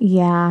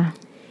 Yeah.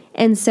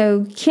 And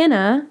so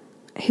Kenna,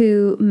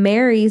 who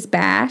marries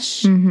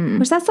Bash,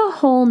 which that's a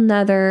whole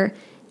nother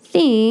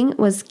thing,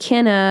 was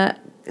Kenna.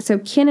 So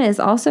Kenna is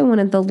also one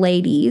of the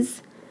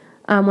ladies,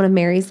 one of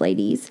Mary's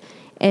ladies.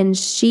 And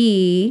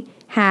she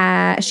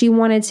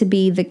wanted to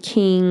be the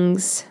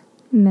king's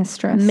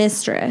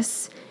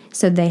mistress.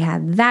 So they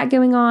had that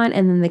going on.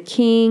 And then the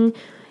king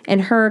and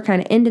her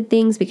kind of ended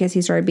things because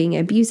he started being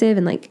abusive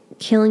and like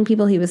killing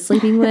people he was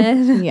sleeping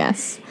with.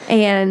 Yes.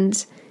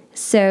 And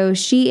so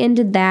she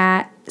ended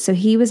that. So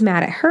he was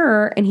mad at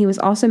her, and he was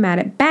also mad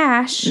at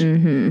Bash.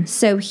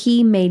 So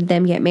he made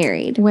them get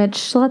married.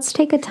 Which, let's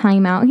take a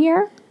time out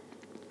here.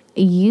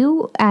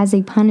 You, as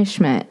a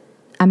punishment,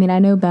 I mean, I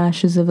know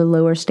Bash is of a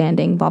lower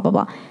standing, blah, blah,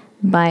 blah.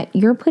 But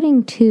you're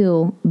putting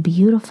two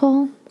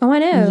beautiful, Oh, I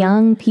know.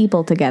 young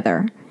people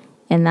together.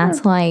 And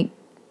that's like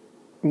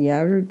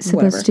Yeah,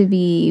 supposed to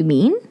be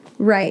mean?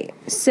 Right.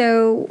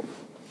 So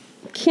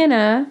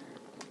Kenna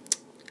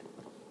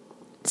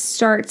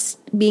starts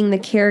being the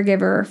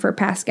caregiver for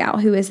Pascal,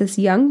 who is this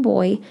young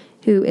boy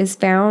who is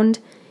found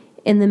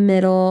in the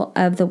middle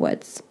of the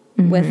woods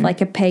with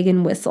like a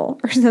pagan whistle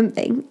or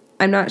something.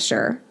 I'm not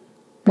sure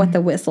what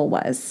the whistle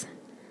was.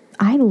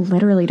 I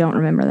literally don't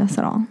remember this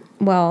at all.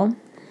 Well,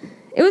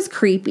 it was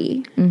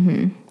creepy.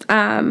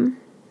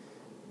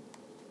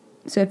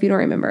 So if you don't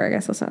remember, I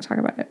guess let's not talk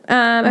about it.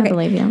 I Okay.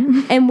 believe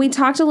you. And we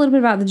talked a little bit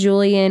about the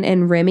Julian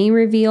and Remy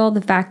reveal.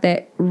 The fact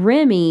that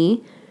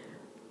Remy,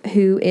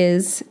 who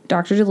is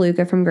Dr.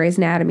 DeLuca from Grey's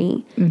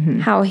Anatomy,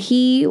 how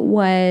he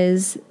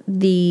was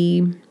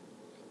the,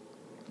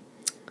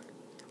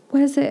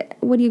 what is it?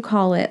 What do you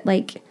call it?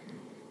 Like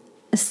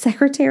a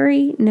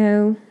secretary?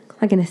 No,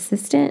 like an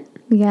assistant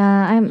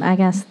Yeah, I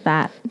guess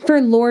that.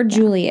 for Lord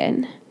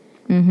Julian,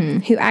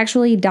 who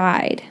actually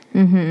died.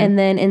 And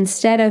then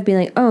instead of being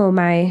like, oh,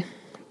 my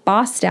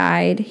boss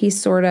died, he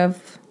sort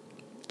of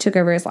took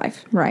over his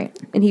life. Right.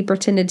 And he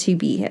pretended to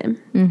be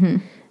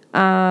him.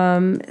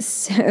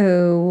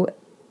 So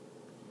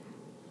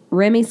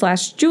Remy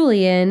 /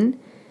 Julian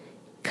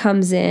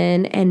comes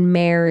in and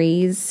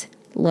marries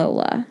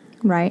Lola,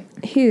 Right.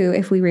 who,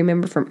 if we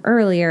remember from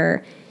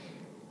earlier,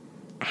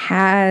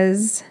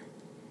 has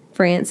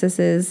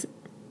Francis's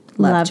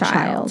love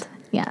child.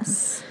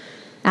 Yes.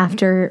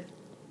 After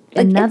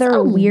Like, it's another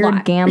a weird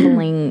lot.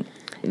 gambling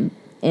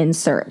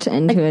insert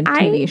into a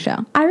TV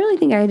show. I really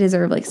think I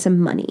deserve like some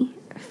money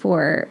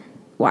for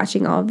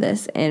watching all of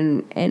this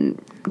and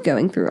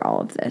going through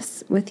all of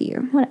this with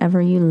you.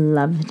 Whatever, you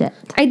loved it.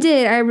 I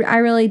did. I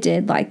really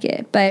did like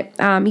it. But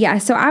yeah,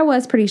 so I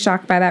was pretty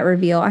shocked by that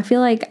reveal. I feel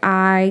like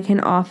I can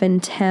often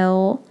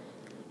tell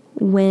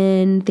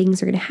when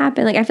things are going to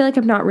happen. Like, I feel like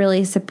I'm not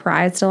really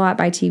surprised a lot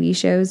by TV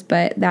shows,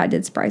 but that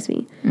did surprise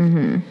me.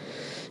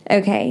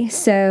 Okay,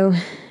 so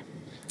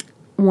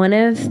one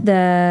of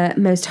the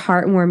most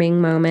heartwarming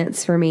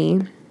moments for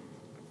me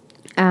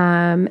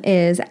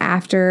is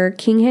after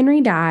King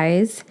Henry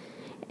dies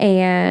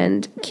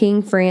and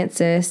King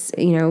Francis,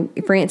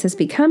 Francis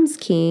becomes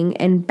king,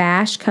 and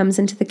Bash comes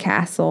into the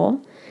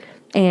castle,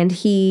 and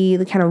he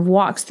kind of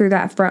walks through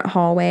that front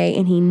hallway,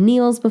 and he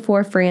kneels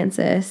before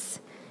Francis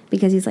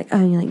because he's like,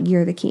 oh,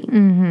 you're the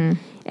king.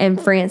 And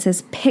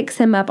Francis picks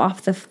him up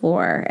off the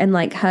floor and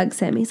like hugs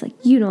him. He's like,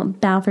 you don't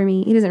bow for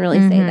me. He doesn't really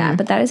say that,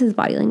 but that is his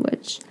body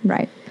language.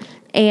 Right.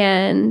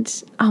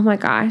 And oh my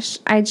gosh,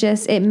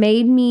 it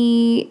made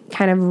me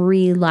kind of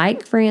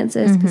re-like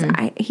Francis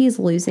because he's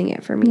losing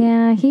it for me.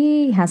 Yeah,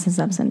 he has his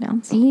ups and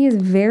downs. He is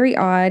very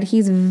odd.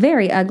 He's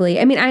very ugly.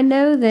 I mean, I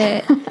know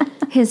that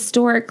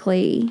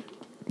historically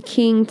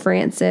King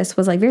Francis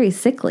was like very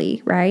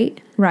sickly, right?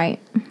 Right.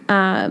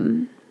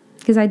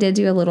 Because I did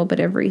do a little bit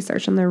of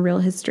research on their real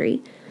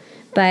history.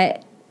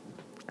 But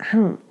I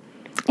don't.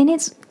 And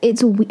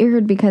it's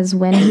weird because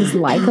when he's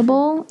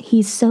likable,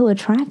 he's so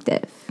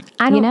attractive.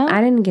 I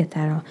didn't get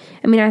that at all.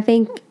 I mean, I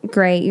think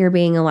great, you're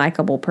being a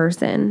likable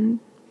person.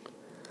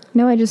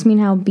 No, I just mean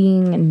how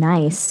being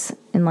nice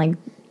and like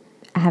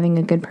having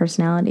a good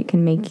personality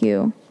can make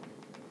you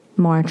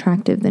more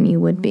attractive than you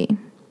would be.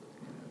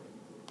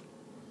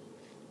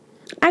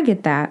 I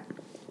get that.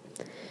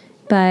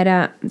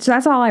 But so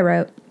that's all I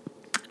wrote.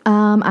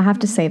 I have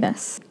to say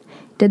this.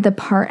 Did the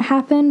part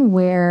happen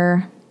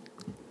where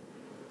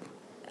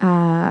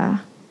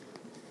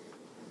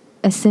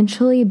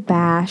essentially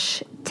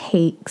Bash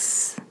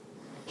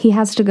he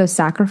has to go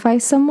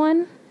sacrifice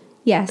someone?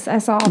 Yes, I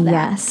saw that.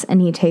 Yes,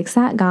 and he takes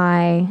that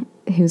guy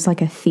who's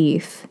like a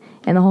thief,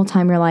 and the whole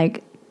time you're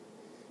like,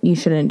 you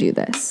shouldn't do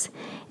this.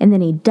 And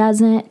then he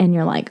doesn't, and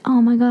you're like,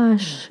 oh my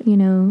gosh,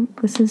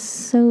 this is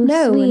so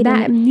sweet.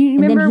 You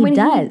remember and then when he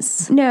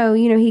does.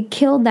 he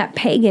killed that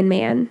pagan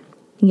man.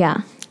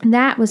 Yeah.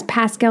 That was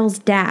Pascal's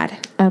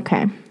dad.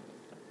 Okay.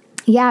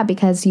 Yeah,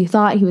 because you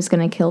thought he was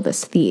going to kill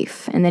this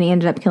thief, and then he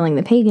ended up killing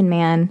the pagan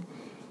man,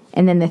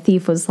 and then the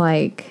thief was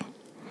like,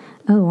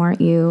 oh, aren't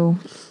you,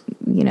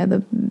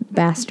 the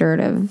bastard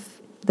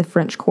of the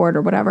French court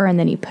or whatever, and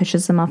then he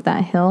pushes him off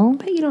that hill.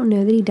 But you don't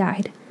know that he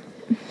died.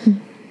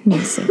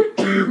 Macy.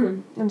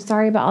 I'm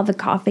sorry about all the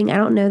coughing. I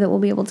don't know that we'll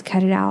be able to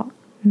cut it out.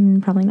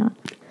 Probably not.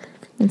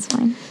 It's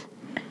fine.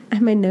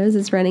 My nose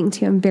is running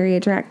too. I'm very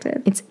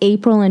attractive. It's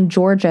April in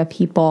Georgia,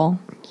 people.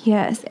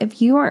 Yes,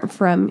 if you aren't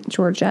from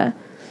Georgia,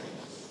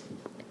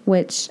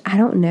 which I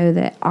don't know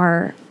that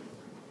our...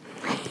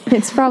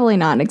 It's probably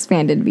not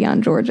expanded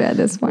beyond Georgia at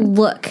this point.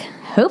 Look.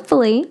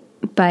 Hopefully.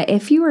 But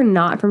if you are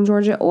not from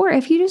Georgia, or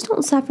if you just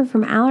don't suffer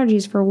from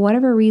allergies for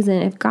whatever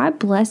reason, if God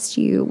blessed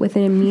you with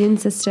an immune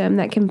system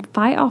that can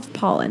fight off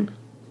pollen...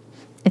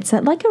 It's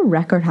at like a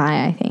record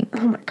high, I think.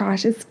 Oh my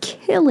gosh, it's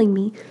killing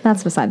me.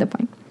 That's beside the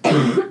point.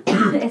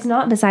 It's It's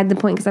not beside the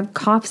point because I've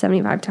coughed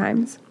 75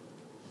 times.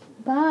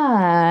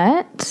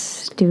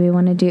 But do we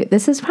want to do...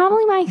 This is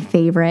probably my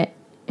favorite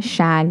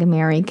shag,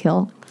 marry,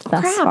 kill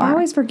thus Crap, far. I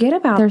always forget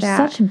about There's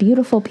that. such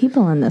beautiful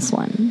people in this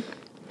one.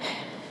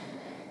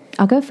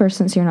 I'll go first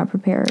since you're not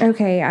prepared.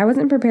 Okay, I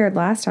wasn't prepared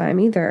last time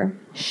either.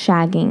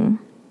 Shagging.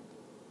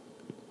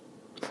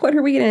 What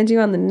are we going to do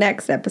on the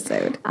next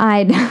episode?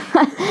 I've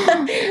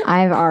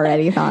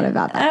already thought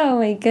about that. Oh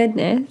my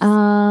goodness.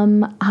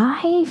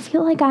 I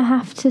feel like I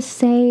have to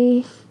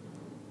say...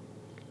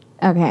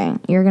 Okay,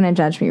 you're going to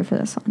judge me for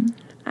this one.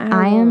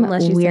 I am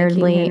unless you say King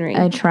weirdly Henry.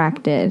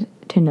 attracted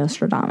to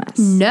Nostradamus.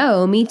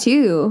 No, me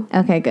too.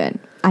 Okay, good.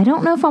 I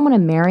don't know if I'm going to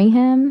marry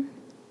him,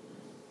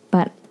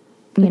 but,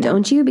 you know,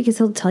 Don't you? Because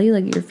he'll tell you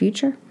like your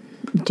future.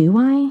 do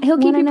I? He'll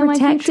keep wanna you know my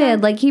future?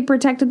 protected. Like he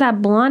protected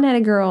that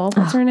blonde-headed girl.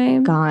 What's her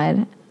name?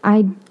 God.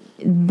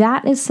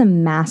 That is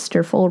some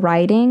masterful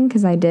writing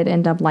because I did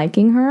end up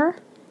liking her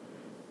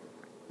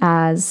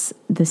as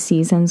the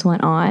seasons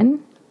went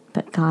on.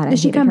 But God, I Did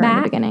she hated come her in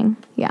back? the beginning.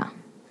 Yeah.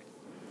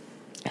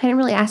 I didn't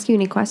really ask you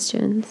any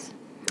questions.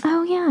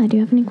 Oh, yeah. Do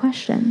you have any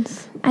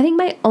questions? I think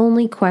my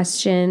only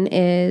question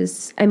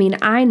is, I mean,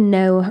 I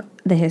know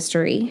the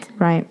history.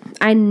 Right.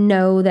 I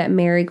know that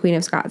Mary, Queen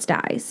of Scots,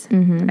 dies.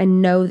 Mm-hmm. I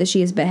know that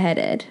she is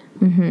beheaded.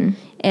 Mm-hmm.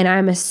 And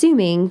I'm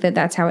assuming that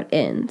that's how it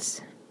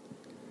ends.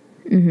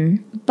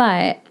 Mm-hmm.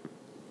 But,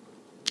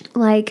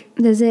 like,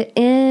 does it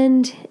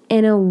end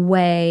in a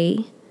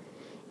way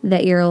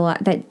that you're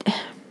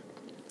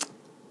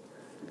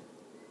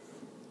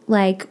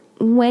like,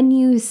 when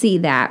you see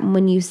that,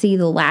 when you see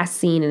the last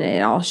scene and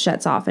it all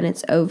shuts off and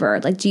it's over,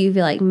 like, do you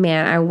feel like,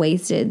 man, I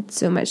wasted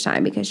so much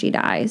time because she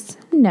dies?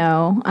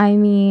 No. I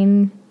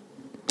mean,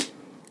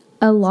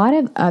 a lot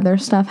of other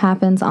stuff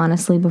happens,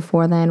 honestly,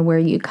 before then where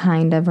you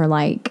kind of are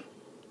like,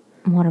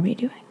 what are we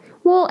doing?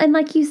 Well, and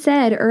like you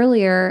said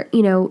earlier,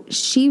 you know,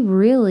 she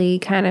really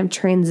kind of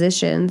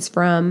transitions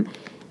from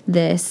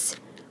this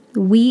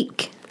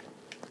weak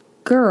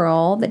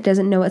girl that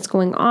doesn't know what's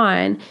going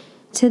on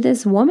to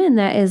this woman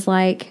that is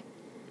like,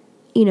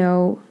 you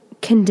know,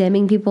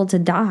 condemning people to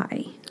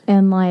die.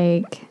 And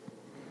like,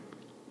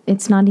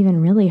 it's not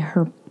even really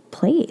her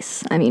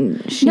place. I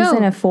mean, she's No.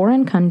 in a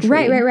foreign country.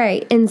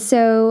 Right. And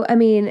so, I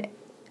mean,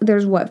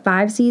 there's what,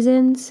 5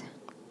 seasons?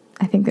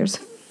 I think there's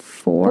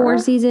 4. 4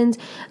 seasons?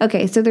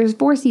 Okay, so there's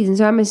 4 seasons.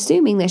 So I'm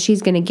assuming that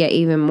she's going to get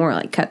even more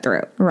like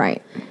cutthroat.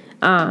 Right.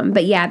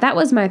 But yeah, that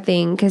was my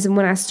thing. Because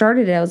when I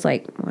started it, I was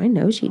like, well, I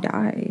know she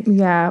dies.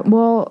 Yeah.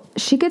 Well,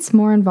 she gets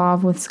more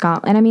involved with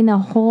Scotland. I mean, the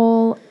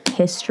whole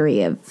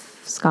history of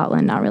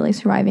Scotland not really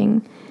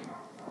surviving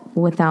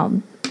without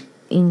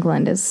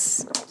England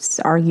is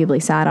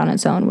arguably sad on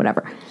its own,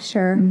 whatever.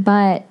 Sure.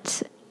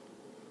 But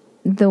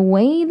the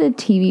way the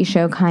TV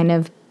show kind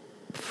of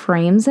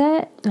frames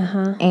it,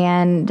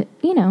 and,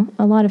 you know,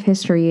 a lot of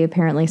history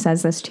apparently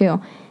says this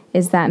too,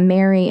 is that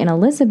Mary and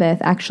Elizabeth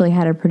actually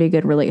had a pretty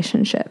good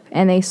relationship.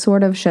 And they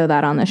sort of show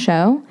that on the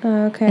show.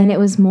 Okay. And it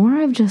was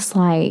more of just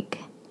like,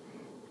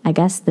 I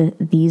guess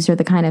these are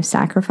the kind of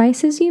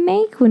sacrifices you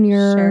make when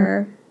you're,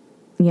 Sure.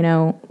 you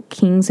know,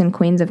 kings and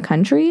queens of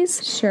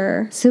countries.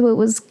 Sure. So it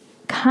was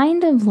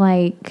kind of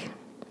like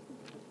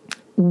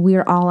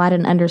we're all at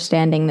an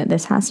understanding that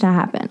this has to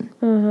happen.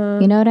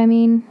 You know what I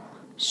mean?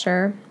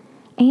 Sure.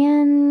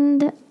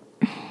 And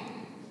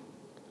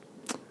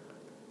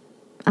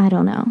I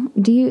don't know.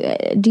 Do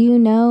you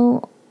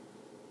know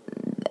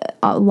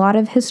a lot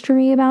of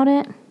history about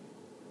it?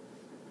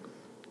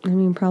 I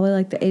mean, probably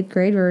like the 8th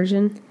grade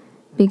version.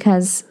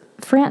 Because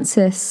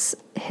Frances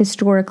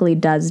historically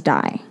does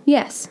die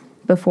Yes.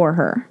 before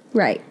her.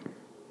 Right.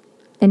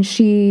 And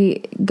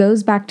she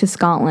goes back to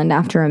Scotland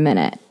after a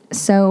minute.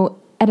 So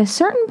at a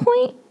certain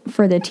point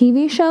for the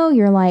TV show,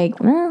 you're like,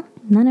 well,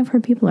 none of her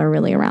people are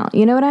really around.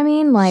 You know what I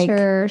mean? Like,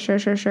 Sure.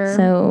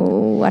 so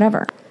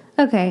whatever.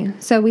 Okay,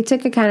 so we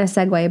took a kind of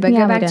segue, but Yeah,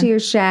 go we back did. to your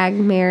shag,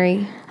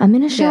 Mary. I'm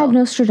going to shag Bill.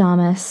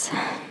 Nostradamus.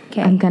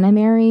 Okay. I'm going to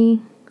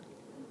marry...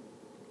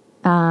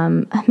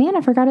 man,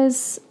 I forgot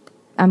his...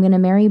 I'm going to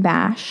marry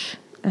Bash.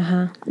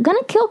 Uh-huh. I'm going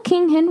to kill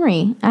King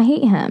Henry. I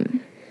hate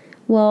him.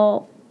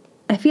 Well,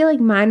 I feel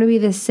like mine would be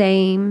the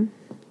same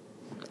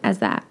as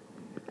that.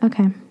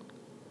 Okay.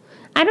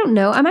 I don't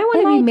know. I might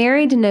want to be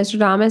married to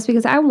Nostradamus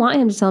because I want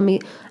him to tell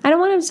me. I don't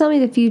want him to tell me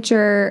the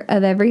future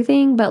of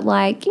everything, but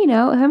like, you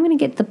know, if I'm going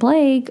to get the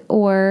plague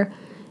or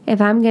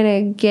if I'm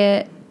going to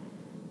get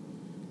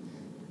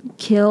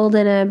killed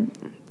in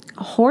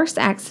a horse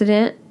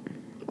accident.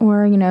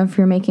 Or, you know, if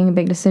you're making a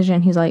big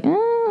decision, he's like,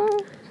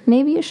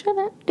 maybe you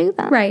shouldn't do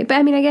that. Right. But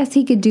I mean, I guess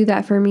he could do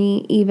that for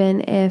me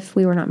even if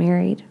we were not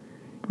married.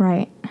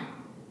 Right.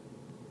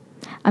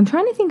 I'm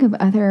trying to think of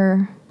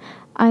other...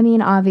 I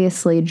mean,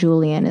 obviously,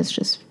 Julian is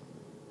just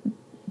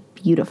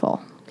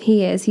beautiful.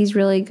 He is. He's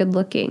really good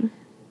looking.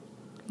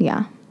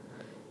 Yeah.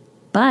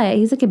 But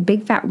he's like a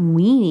big fat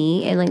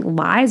weenie and like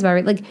lies about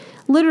it. Like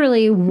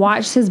literally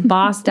watched his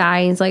boss die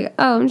and he's like,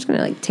 oh, I'm just going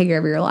to like take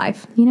over your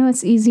life. You know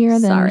what's easier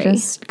than Sorry.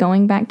 just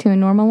going back to a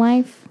normal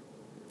life?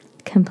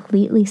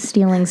 Completely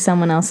stealing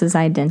someone else's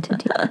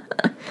identity.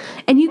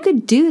 And you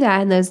could do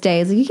that in those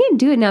days. Like, you can't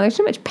do it now. There's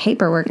so much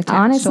paperwork attached to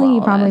Honestly, all you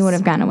of probably this. would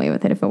have gotten away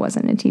with it if it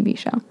wasn't a TV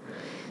show.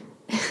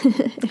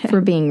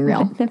 For being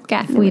real. Have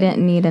gotten If we away.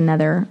 didn't need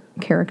another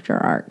character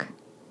arc.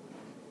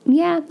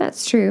 Yeah,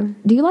 that's true.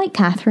 Do you like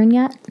Catherine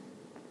yet?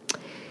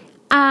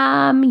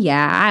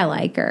 Yeah, I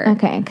like her.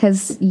 Okay,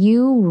 because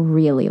you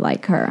really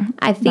like her.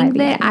 I think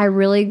that I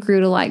really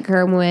grew to like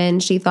her when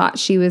she thought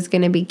she was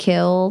going to be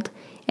killed,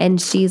 and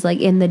she's like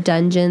in the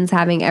dungeons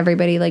having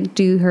everybody like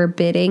do her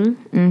bidding.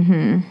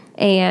 Mm-hmm.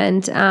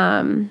 And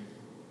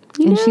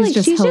she's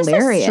just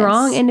hilarious. a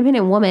strong,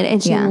 independent woman,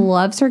 and she Yeah.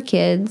 loves her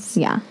kids.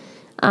 Yeah.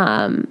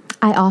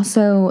 I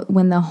also,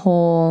 when the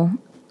whole,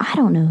 I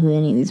don't know who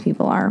any of these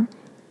people are.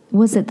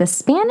 Was it the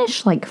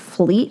Spanish like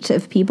fleet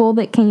of people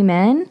that came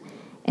in,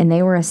 and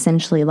they were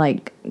essentially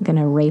like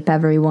gonna rape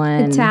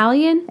everyone?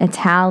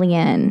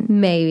 Italian,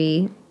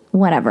 Maybe.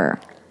 whatever.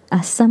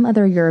 Some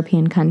other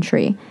European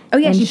country. Oh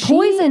yeah, And she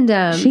poisoned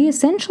them. She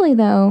essentially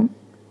though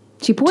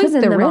She took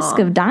poisoned the them risk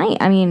all. of dying.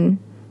 I mean,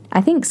 I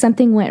think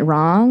something went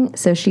wrong,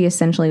 so she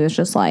essentially was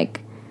just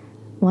like,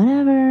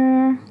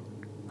 whatever.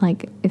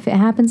 Like, if it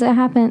happens, it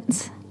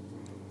happens.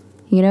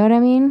 You know what I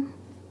mean?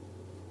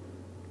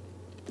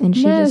 And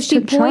she just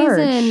took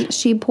charge.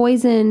 She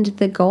poisoned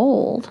the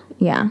gold.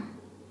 Yeah.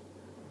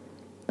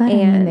 But I mean,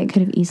 And- they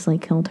could have easily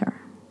killed her.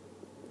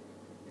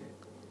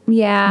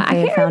 Yeah, If I they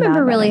had can't found out remember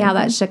about really how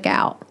that anything. shook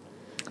out.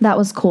 That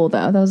was cool,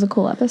 though. That was a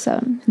cool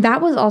episode.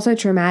 That was also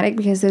traumatic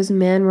because those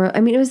men were, I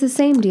mean, it was the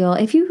same deal.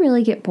 If you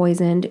really get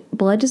poisoned,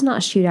 blood does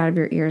not shoot out of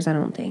your ears, I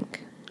don't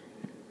think.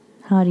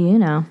 How do you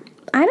know?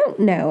 I don't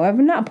know. I've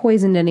not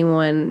poisoned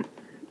anyone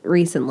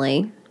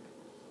recently.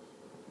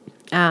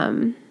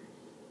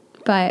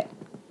 But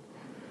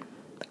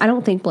I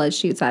don't think blood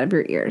shoots out of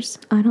your ears.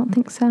 I don't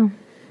think so.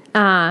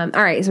 All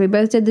right, so we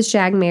both did the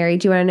Shag Mary.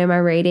 Do you want to know my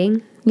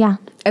rating? Yeah.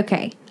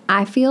 Okay.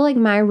 I feel like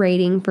my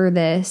rating for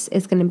this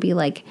is going to be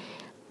like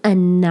a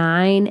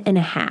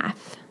 9.5.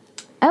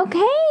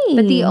 Okay.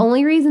 But the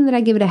only reason that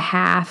I give it a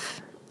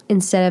half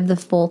instead of the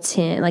full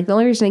 10, like the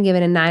only reason I give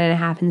it a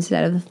 9.5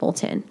 instead of the full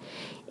 10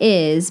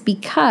 is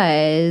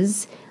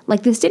because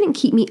like this didn't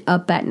keep me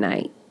up at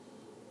night.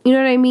 You know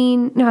what I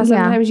mean? You know how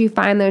Yeah. sometimes you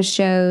find those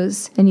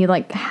shows. And you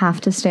like have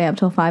to stay up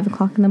till 5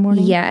 o'clock in the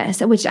morning? Yes,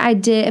 which I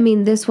did. I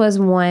mean, this was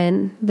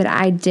one that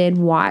I did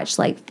watch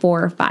like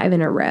 4 or 5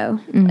 in a row.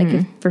 Like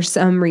if for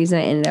some reason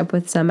I ended up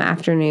with some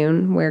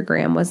afternoon where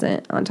Graham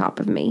wasn't on top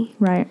of me.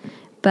 Right.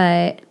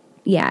 But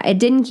yeah, it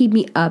didn't keep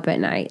me up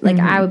at night. Like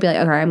I would be like,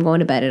 okay, I'm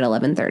going to bed at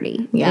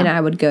 11:30. Yeah. And I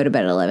would go to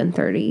bed at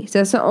 11:30. So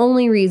that's the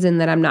only reason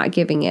that I'm not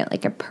giving it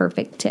like a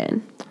perfect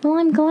 10. Well,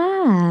 I'm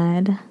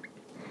glad.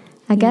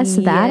 I guess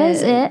that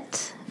is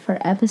it for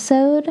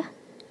episode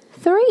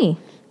 3.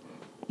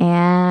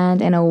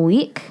 And in a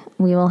week,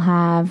 we will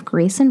have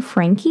Grace and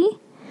Frankie.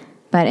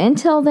 But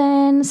until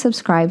then,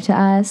 subscribe to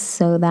us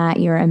so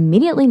that you're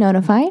immediately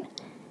notified.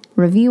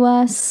 Review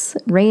us,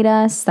 rate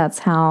us. That's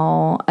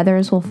how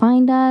others will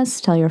find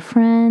us. Tell your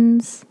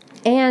friends.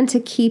 And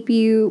to keep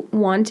you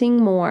wanting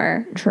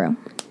more, True.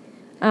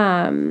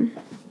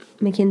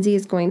 Mackenzie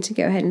is going to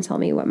go ahead and tell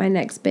me what my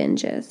next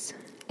binge is.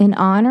 In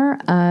honor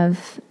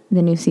of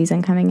the new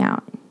season coming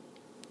out,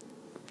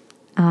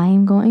 I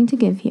am going to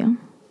give you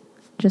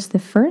just the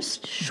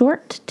first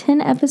short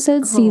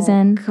 10-episode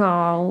season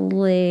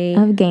Golly.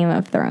 of Game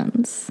of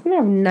Thrones. I'm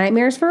going to have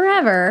nightmares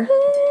forever.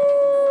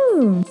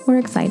 Woo! We're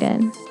excited.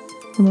 And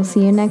we'll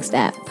see you next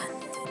ep.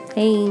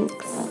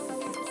 Thanks.